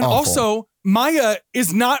And awful. also, Maya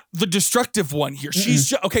is not the destructive one here. She's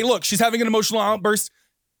just, okay, look, she's having an emotional outburst.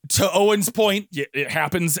 To Owen's point, it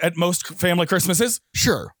happens at most family Christmases.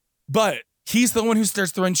 Sure. But he's the one who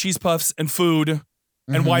starts throwing cheese puffs and food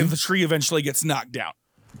and why the tree eventually gets knocked down.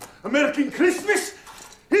 American Christmas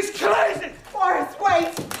is crazy! Boris,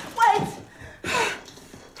 wait!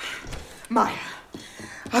 Maya,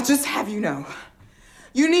 I'll just have you know,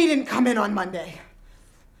 you needn't come in on Monday.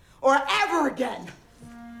 Or ever again.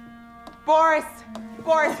 Boris,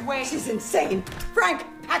 wait. She's insane. Frank,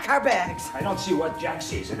 pack our bags. I don't see what Jack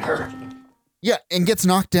sees in her. Yeah, and gets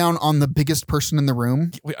knocked down on the biggest person in the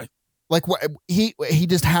room. Like what he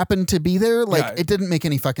just happened to be there. Like it didn't make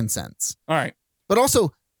any fucking sense. All right. But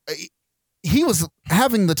also, he was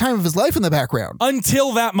having the time of his life in the background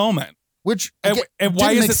until that moment. Which and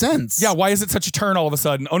why didn't is make it, sense. Yeah, why is it such a turn all of a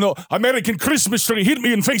sudden? Oh no, American Christmas tree hit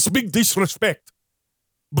me in face, big disrespect.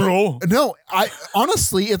 Bro. No, I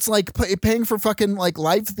honestly, it's like paying for fucking like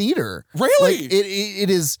live theater. Really? Like, it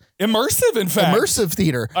is immersive, in fact. Immersive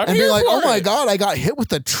theater. I'm and be here like, for oh my it. God, I got hit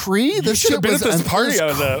with a tree. You This should shit have been was at this party it I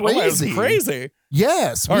was was at. Oh, it was crazy. crazy.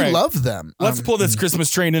 Yes, All we right. love them. Let's pull this Christmas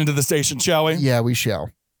train into the station, shall we? Yeah, we shall.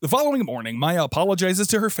 The following morning, Maya apologizes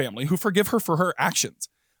to her family, who forgive her for her actions.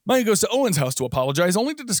 Maya goes to Owen's house to apologize,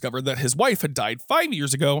 only to discover that his wife had died 5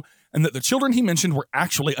 years ago and that the children he mentioned were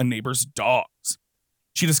actually a neighbor's dogs.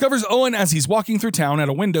 She discovers Owen as he's walking through town at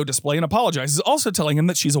a window display and apologizes, also telling him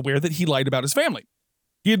that she's aware that he lied about his family.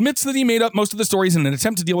 He admits that he made up most of the stories in an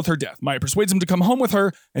attempt to deal with her death. Maya persuades him to come home with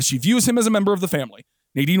her as she views him as a member of the family.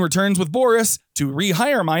 Nadine returns with Boris to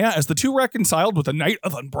rehire Maya as the two reconciled with a night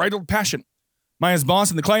of unbridled passion. Maya's boss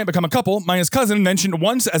and the client become a couple. Maya's cousin, mentioned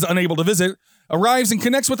once as unable to visit, arrives and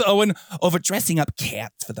connects with Owen over dressing up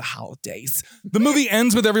cats for the holidays. The movie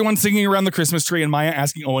ends with everyone singing around the Christmas tree and Maya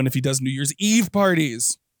asking Owen if he does New Year's Eve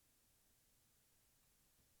parties.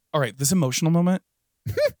 All right, this emotional moment,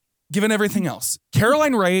 given everything else,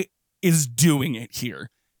 Caroline Ray is doing it here.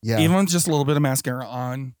 Yeah. Even with just a little bit of mascara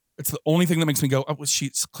on. It's the only thing that makes me go, oh,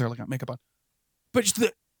 she's clearly got makeup on. But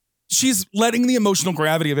she's letting the emotional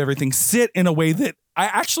gravity of everything sit in a way that I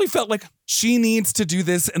actually felt like she needs to do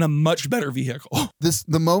this in a much better vehicle. This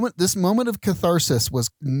moment of catharsis was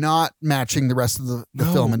not matching the rest of the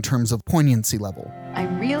film in terms of poignancy level. I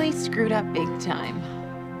really screwed up big time.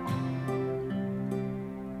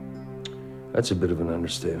 That's a bit of an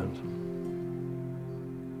understatement.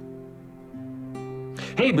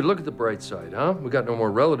 Hey, but look at the bright side, huh? We got no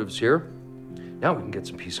more relatives here. Now we can get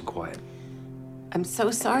some peace and quiet. I'm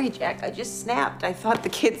so sorry, Jack. I just snapped. I thought the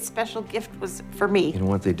kid's special gift was for me. You know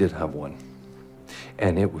what? They did have one.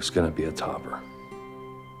 And it was gonna be a topper.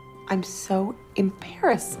 I'm so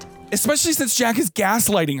embarrassed. Especially since Jack is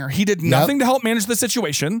gaslighting her. He did nothing to help manage the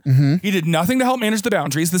situation. He did nothing to help manage the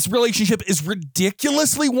boundaries. This relationship is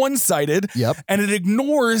ridiculously one-sided. And it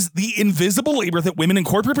ignores the invisible labor that women in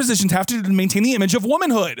corporate positions have to do to maintain the image of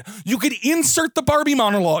womanhood. You could insert the Barbie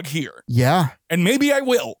monologue here. Yeah. And maybe I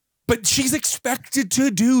will. But she's expected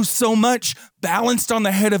to do so much balanced on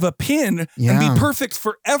the head of a pin and be perfect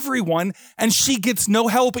for everyone. And she gets no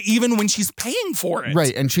help even when she's paying for it.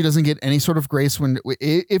 Right. And she doesn't get any sort of grace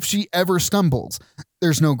if she ever stumbles.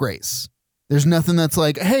 There's no grace. There's nothing that's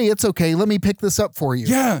like, hey, it's okay. Let me pick this up for you.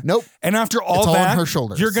 Yeah. Nope. And after all It's all that, on her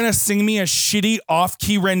shoulders. you're going to sing me a shitty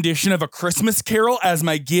off-key rendition of A Christmas Carol as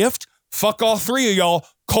my gift? Fuck all three of y'all.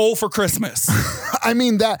 Cole for Christmas. I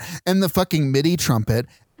mean, that and the fucking MIDI trumpet.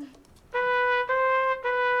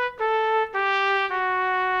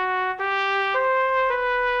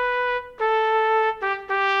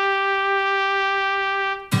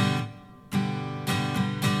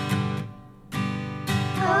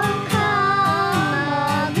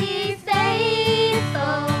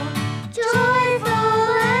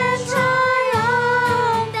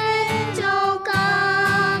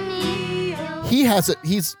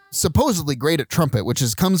 He's supposedly great at trumpet, which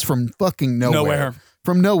comes from fucking nowhere.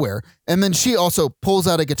 From nowhere. And then she also pulls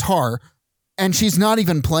out a guitar and she's not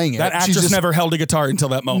even playing it. That actress She's just never held a guitar until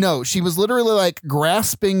that moment. No, she was literally like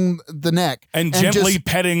grasping the neck and gently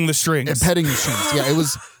petting the strings. And petting the strings. Yeah, it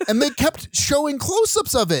was. And they kept showing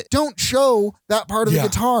close-ups of it. Don't show that part of the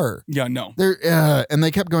guitar. Yeah, no. And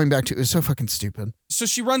they kept going back to it. It was so fucking stupid. So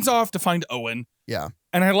she runs off to find Owen. Yeah.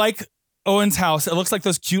 And I like Owen's house. It looks like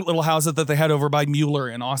those cute little houses that they had over by Mueller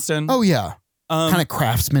in Austin. Oh, yeah. Kind of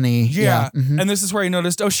craftsman-y. Yeah. Mhm. And this is where I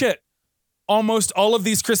noticed, oh shit, almost all of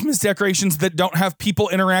these Christmas decorations that don't have people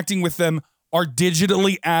interacting with them are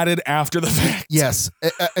digitally added after the fact. Yes.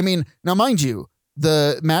 I mean, now mind you,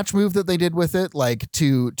 the match move that they did with it, like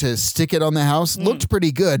to stick it on the house, looked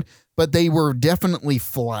pretty good, but they were definitely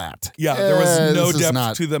flat. Yeah, there was no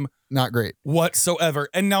depth to them. Not great. Whatsoever.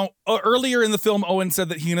 And now, earlier in the film, Owen said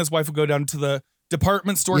that he and his wife would go down to the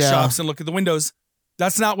department store shops and look at the windows.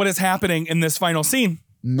 That's not what is happening in this final scene.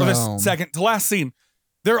 No. Or this second to last scene.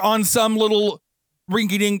 They're on some little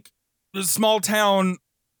rinky-dink small town,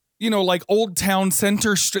 like old town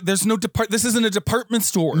center. There's no this isn't a department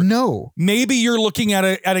store. No. Maybe you're looking at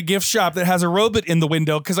a gift shop that has a robot in the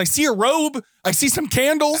window because I see a robe. I see some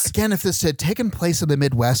candles. Again, if this had taken place in the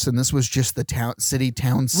Midwest and this was just the town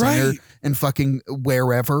center and fucking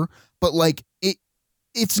wherever, but like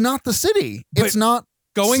it's not the city. It's not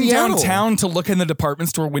going Seattle. Downtown to look in the department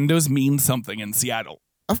store windows means something in Seattle.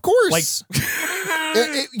 Of course. Like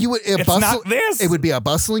it's not this. It would be a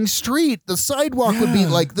bustling street. The sidewalk would be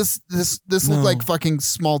like this looked like fucking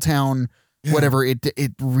small town whatever.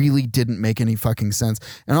 It really didn't make any fucking sense.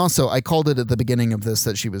 And also, I called it at the beginning of this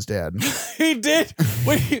that she was dead. He did.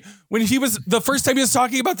 When he was the first time he was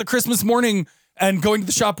talking about the Christmas morning and going to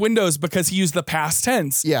the shop windows because he used the past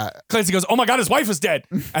tense. Yeah. Clancy goes, "Oh my God, his wife is dead."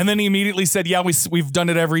 And then he immediately said, "Yeah, we've done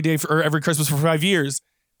it every day or every Christmas for 5 years."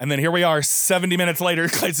 And then here we are 70 minutes later.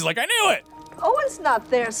 Clancy's like, "I knew it." Owen's not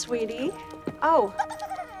there, sweetie. Oh,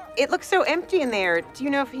 it looks so empty in there. Do you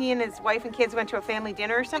know if he and his wife and kids went to a family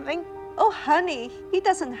dinner or something? Oh, honey, he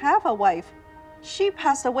doesn't have a wife. She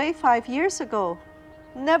passed away 5 years ago.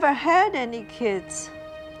 Never had any kids.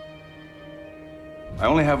 I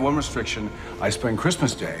only have one restriction. I spend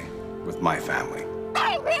Christmas Day with my family.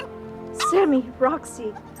 Sammy,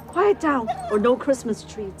 Roxy, quiet down or no Christmas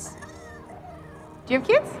treats. Do you have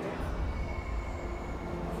kids?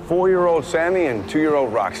 4-year-old Sammy and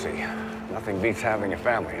 2-year-old Roxy. Nothing beats having a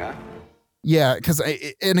family, huh? Yeah, because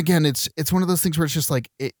and again, it's one of those things where it's just like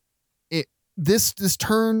this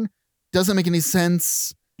turn doesn't make any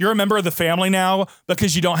sense. You're a member of the family now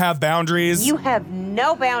because you don't have boundaries. You have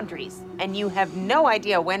no boundaries, and you have no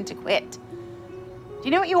idea when to quit. Do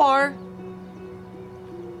you know what you are?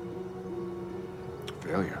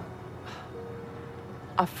 Failure.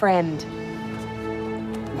 A friend.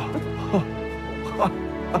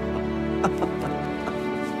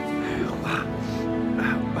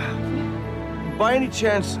 By any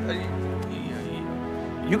chance,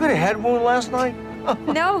 you got a head wound last night?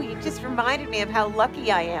 No, you just reminded me of how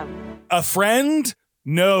lucky I am. A friend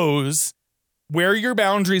knows where your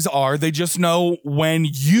boundaries are. They just know when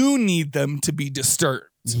you need them to be disturbed.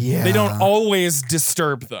 Yeah. They don't always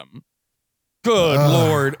disturb them. Good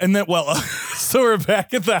Lord. And then, so we're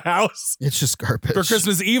back at the house. It's just garbage. For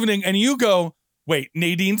Christmas evening, and you go, "Wait,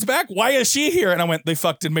 Nadine's back? Why is she here?" And I went, "They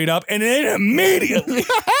fucked and made up." And then immediately.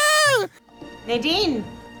 Nadine,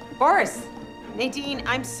 Boris. Nadine,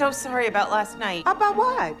 I'm so sorry about last night. About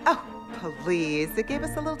what? Oh, please. It gave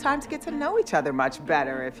us a little time to get to know each other much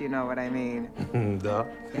better, if you know what I mean. Duh.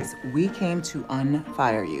 Yes, we came to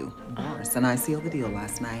unfire you. Boris and I sealed the deal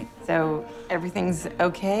last night. So everything's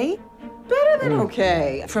okay? Better than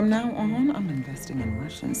okay. From now on, I'm investing in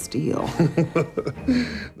Russian steel.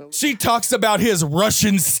 She talks about his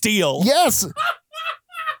Russian steel. Yes.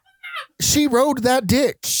 She rode that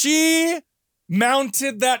dick. She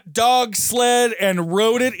mounted that dog sled and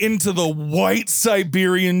rode it into the white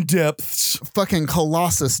Siberian depths. Fucking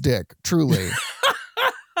Colossus dick, truly.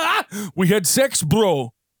 We had sex,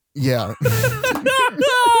 bro. Yeah.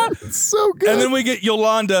 It's so good. And then we get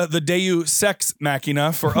Yolanda, the Deus Sex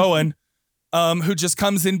Machina for Owen, who just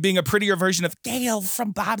comes in being a prettier version of Gail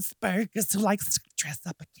from Bob's Burgers, who likes to dress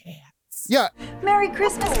up a cat. Yeah. Merry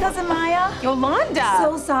Christmas, Cousin Maya. Yolanda.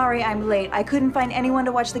 So sorry I'm late. I couldn't find anyone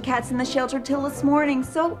to watch the cats in the shelter till this morning,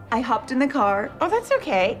 so I hopped in the car. Oh, that's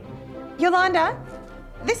okay. Yolanda,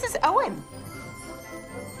 this is Owen.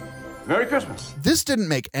 Merry Christmas. This didn't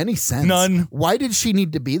make any sense. None. Why did she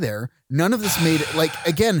need to be there? None of this made, like,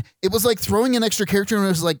 again, it was like throwing an extra character and it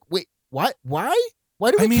was like, wait, what? Why?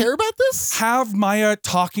 Why do we care about this? Have Maya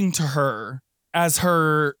talking to her as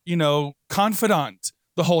her, confidant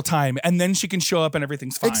the whole time, and then she can show up and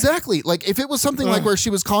everything's fine. Exactly. Like, if it was something like where she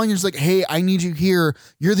was calling you, she's like, hey, I need you here.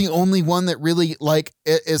 You're the only one that really, like,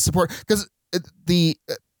 is support. Because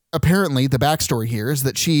apparently the backstory here is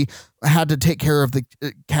that she had to take care of the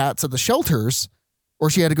cats at the shelters, or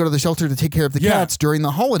she had to go to the shelter to take care of the cats during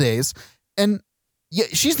the holidays. And yeah,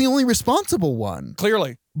 she's the only responsible one.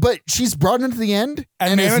 Clearly. But she's brought into the end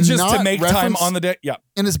and manages to make time on the day. Yeah.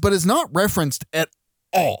 But is not referenced at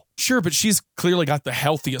all. Sure, but she's clearly got the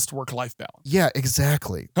healthiest work-life balance. Yeah,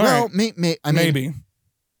 exactly. All well, right. maybe.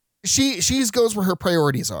 She goes where her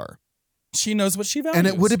priorities are. She knows what she values. And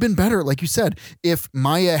it would have been better, like you said, if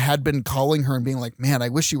Maya had been calling her and being like, man, I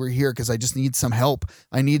wish you were here because I just need some help.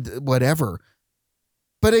 I need whatever.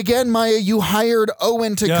 But again, Maya, you hired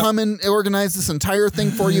Owen to come and organize this entire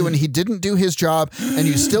thing for you, and he didn't do his job, and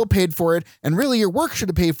you still paid for it, and really your work should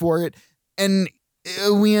have paid for it. And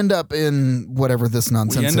we end up in whatever this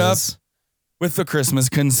nonsense is. We end up with the Christmas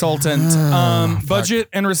Consultant. Budget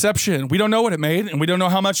and reception. We don't know what it made, and we don't know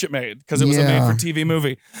how much it made because it was a made-for-TV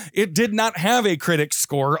movie. It did not have a critic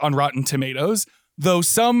score on Rotten Tomatoes, though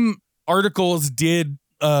some articles did.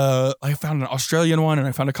 I found an Australian one, and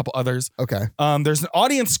I found a couple others. Okay. There's an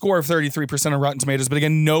audience score of 33% on Rotten Tomatoes, but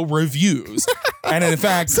again, no reviews. And in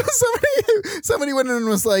fact, so somebody went in and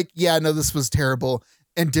was like, "Yeah, no, this was terrible,"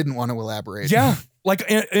 and didn't want to elaborate. Yeah. Like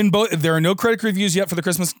in both, there are no critic reviews yet for the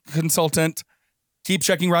Christmas Consultant. Keep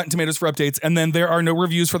checking Rotten Tomatoes for updates. And then there are no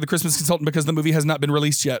reviews for the Christmas Consultant because the movie has not been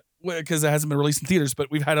released yet, because it hasn't been released in theaters,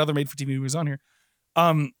 but we've had other made-for-TV movies on here.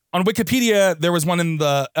 On Wikipedia, there was one in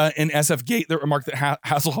SF Gate that remarked that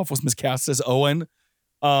Hasselhoff was miscast as Owen,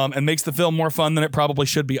 and makes the film more fun than it probably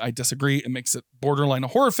should be. I disagree. It makes it borderline a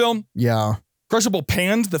horror film. Yeah. Crushable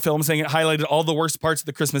panned the film, saying it highlighted all the worst parts of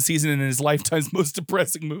the Christmas season and in his lifetime's most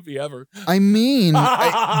depressing movie ever. I mean,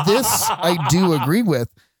 I do agree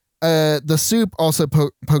with. The Soup also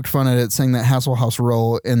poked fun at it, saying that Hasselhoff's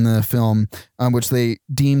role in the film, which they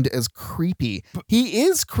deemed as creepy. He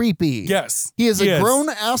is creepy. Yes. He is a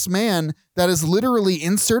grown-ass man that is literally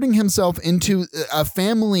inserting himself into a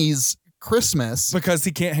family's Christmas. Because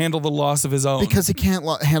he can't handle the loss of his own. Because he can't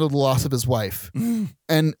handle the loss of his wife.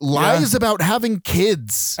 And lies about having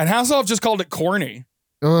kids. And Hasselhoff just called it corny.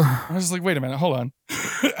 I was like, wait a minute, hold on.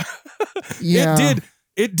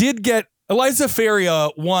 It did get... Eliza Faria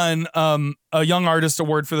won a Young Artist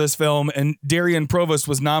Award for this film, and Darian Provost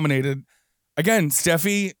was nominated. Again,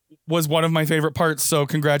 Steffi was one of my favorite parts, so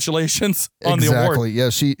congratulations on the award. Exactly. Yeah,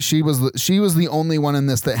 she was the only one in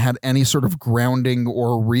this that had any sort of grounding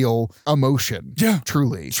or real emotion. Yeah,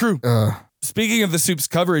 truly. True. Speaking of the Soup's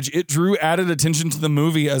coverage, it drew added attention to the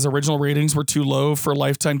movie as original ratings were too low for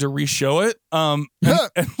Lifetime to re-show it. And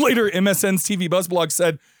later, MSN's TV Buzz blog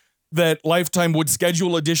said that Lifetime would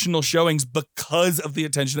schedule additional showings because of the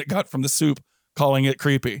attention it got from the Soup, calling it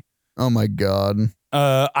creepy. Oh my God.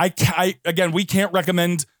 Again, we can't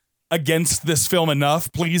recommend against this film enough.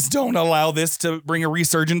 Please don't allow this to bring a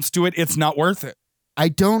resurgence to it. It's not worth it. I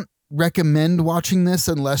don't recommend watching this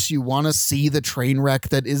unless you want to see the train wreck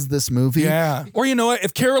that is this movie. Yeah. Or you know what?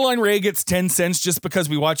 If Caroline Rhea gets 10 cents just because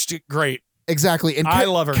we watched it, great. Exactly. And I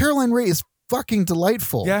love her. Caroline Rhea is fucking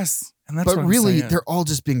delightful. Yes. And that's but what I'm really, saying. they're all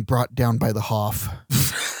just being brought down by the Hoff.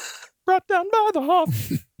 Brought down by the Hoff.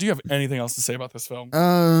 Do you have anything else to say about this film?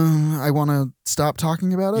 I want to stop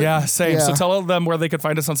talking about it. Yeah, same. So tell them where they could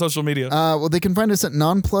find us on social media. Well, they can find us at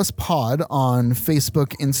NonPlusPod on Facebook,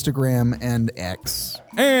 Instagram, and X.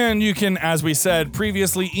 And you can, as we said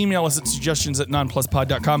previously, email us at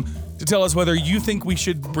suggestions@nonpluspod.com to tell us whether you think we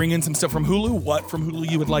should bring in some stuff from Hulu, what from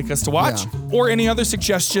Hulu you would like us to watch, or any other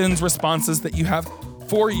suggestions, responses that you have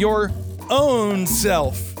for your own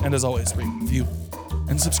self. And as always, rate, review,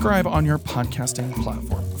 and subscribe on your podcasting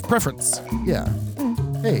platform of preference. Yeah.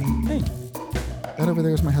 Hey. That over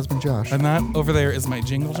there is my husband, Josh. And that over there is my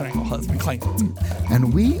jingle jangle husband, Clayton.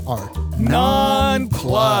 And we are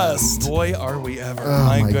nonplussed. Boy, are we ever. Oh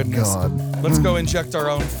my goodness. God. Let's go inject our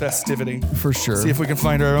own festivity. For sure. See if we can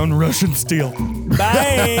find our own Russian steel.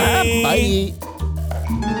 Bye. Bye.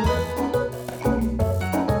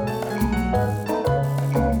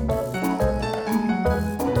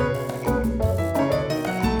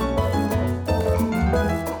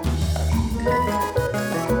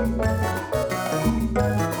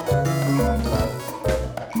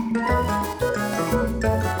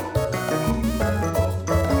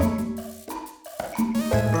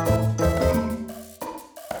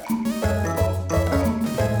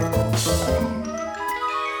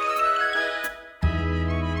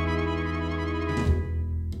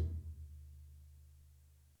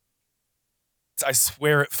 I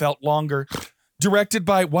swear it felt longer. Directed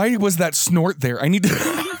by, why was that snort there? I need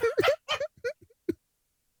to.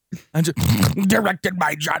 Directed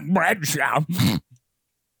by John Bradshaw.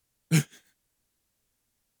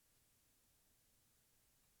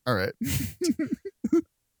 All right.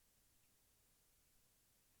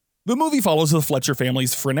 The movie follows the Fletcher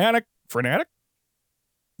family's frenetic?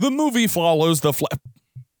 The movie follows the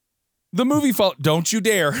don't you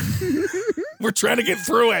dare. We're trying to get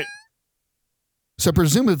through it. So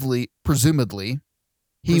presumably,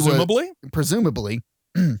 he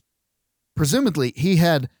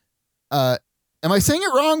had, am I saying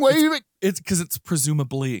it wrong? It's because it's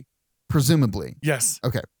presumably. Yes.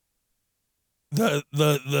 Okay. The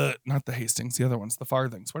not the Hastings, the other ones, the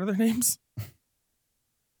Farthings. What are their names?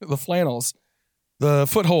 The Flannels, the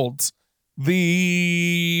Footholds,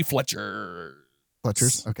 the Fletchers.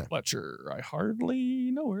 Okay. Fletcher. I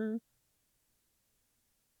hardly know her.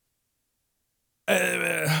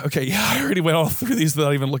 Okay, yeah, I already went all through these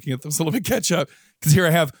without even looking at them, so let me catch up. Because here I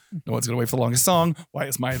have, no one's going to wait for the longest song. Why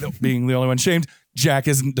is my being the only one shamed? Jack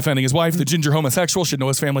isn't defending his wife. The ginger homosexual should know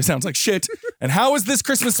his family sounds like shit. And how is this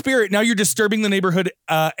Christmas spirit? Now you're disturbing the neighborhood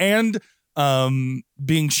and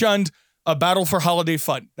being shunned. A battle for holiday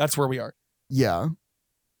fun. That's where we are. Yeah.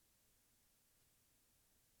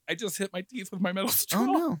 I just hit my teeth with my metal straw. Oh,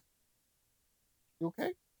 no. You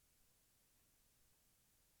okay?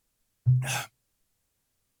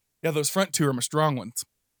 Yeah, those front two are my strong ones.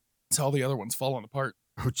 It's all the other ones falling apart.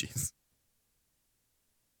 Oh, jeez.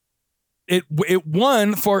 It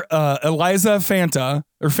won for Eliza Fania.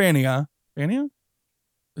 Fania?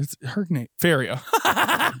 It's her name. Faria.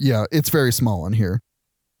 Yeah, it's very small on here.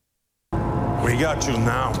 We got you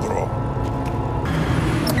now, bro.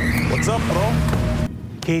 What's up, bro?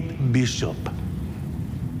 Kate Bishop.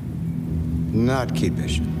 Not Kate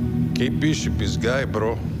Bishop. Kate Bishop is guy,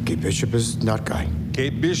 bro. Kate Bishop is not guy.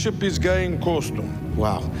 Kate Bishop is guy in costume.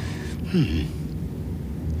 Wow. Can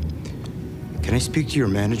I speak to your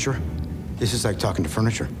manager? This is like talking to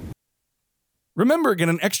furniture. Remember, get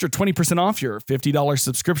an extra 20% off your $50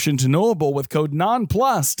 subscription to Knowable with code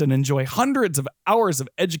NONPLUS and enjoy hundreds of hours of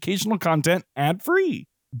educational content ad-free.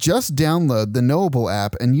 Just download the Knowable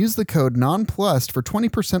app and use the code NONPLUS for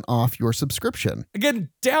 20% off your subscription. Again,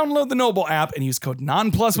 download the Knowable app and use code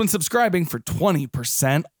NONPLUS when subscribing for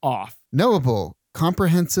 20% off. Knowable,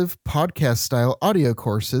 comprehensive podcast-style audio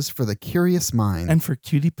courses for the curious mind. And for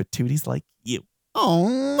cutie patooties like you.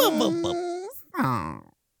 Oh.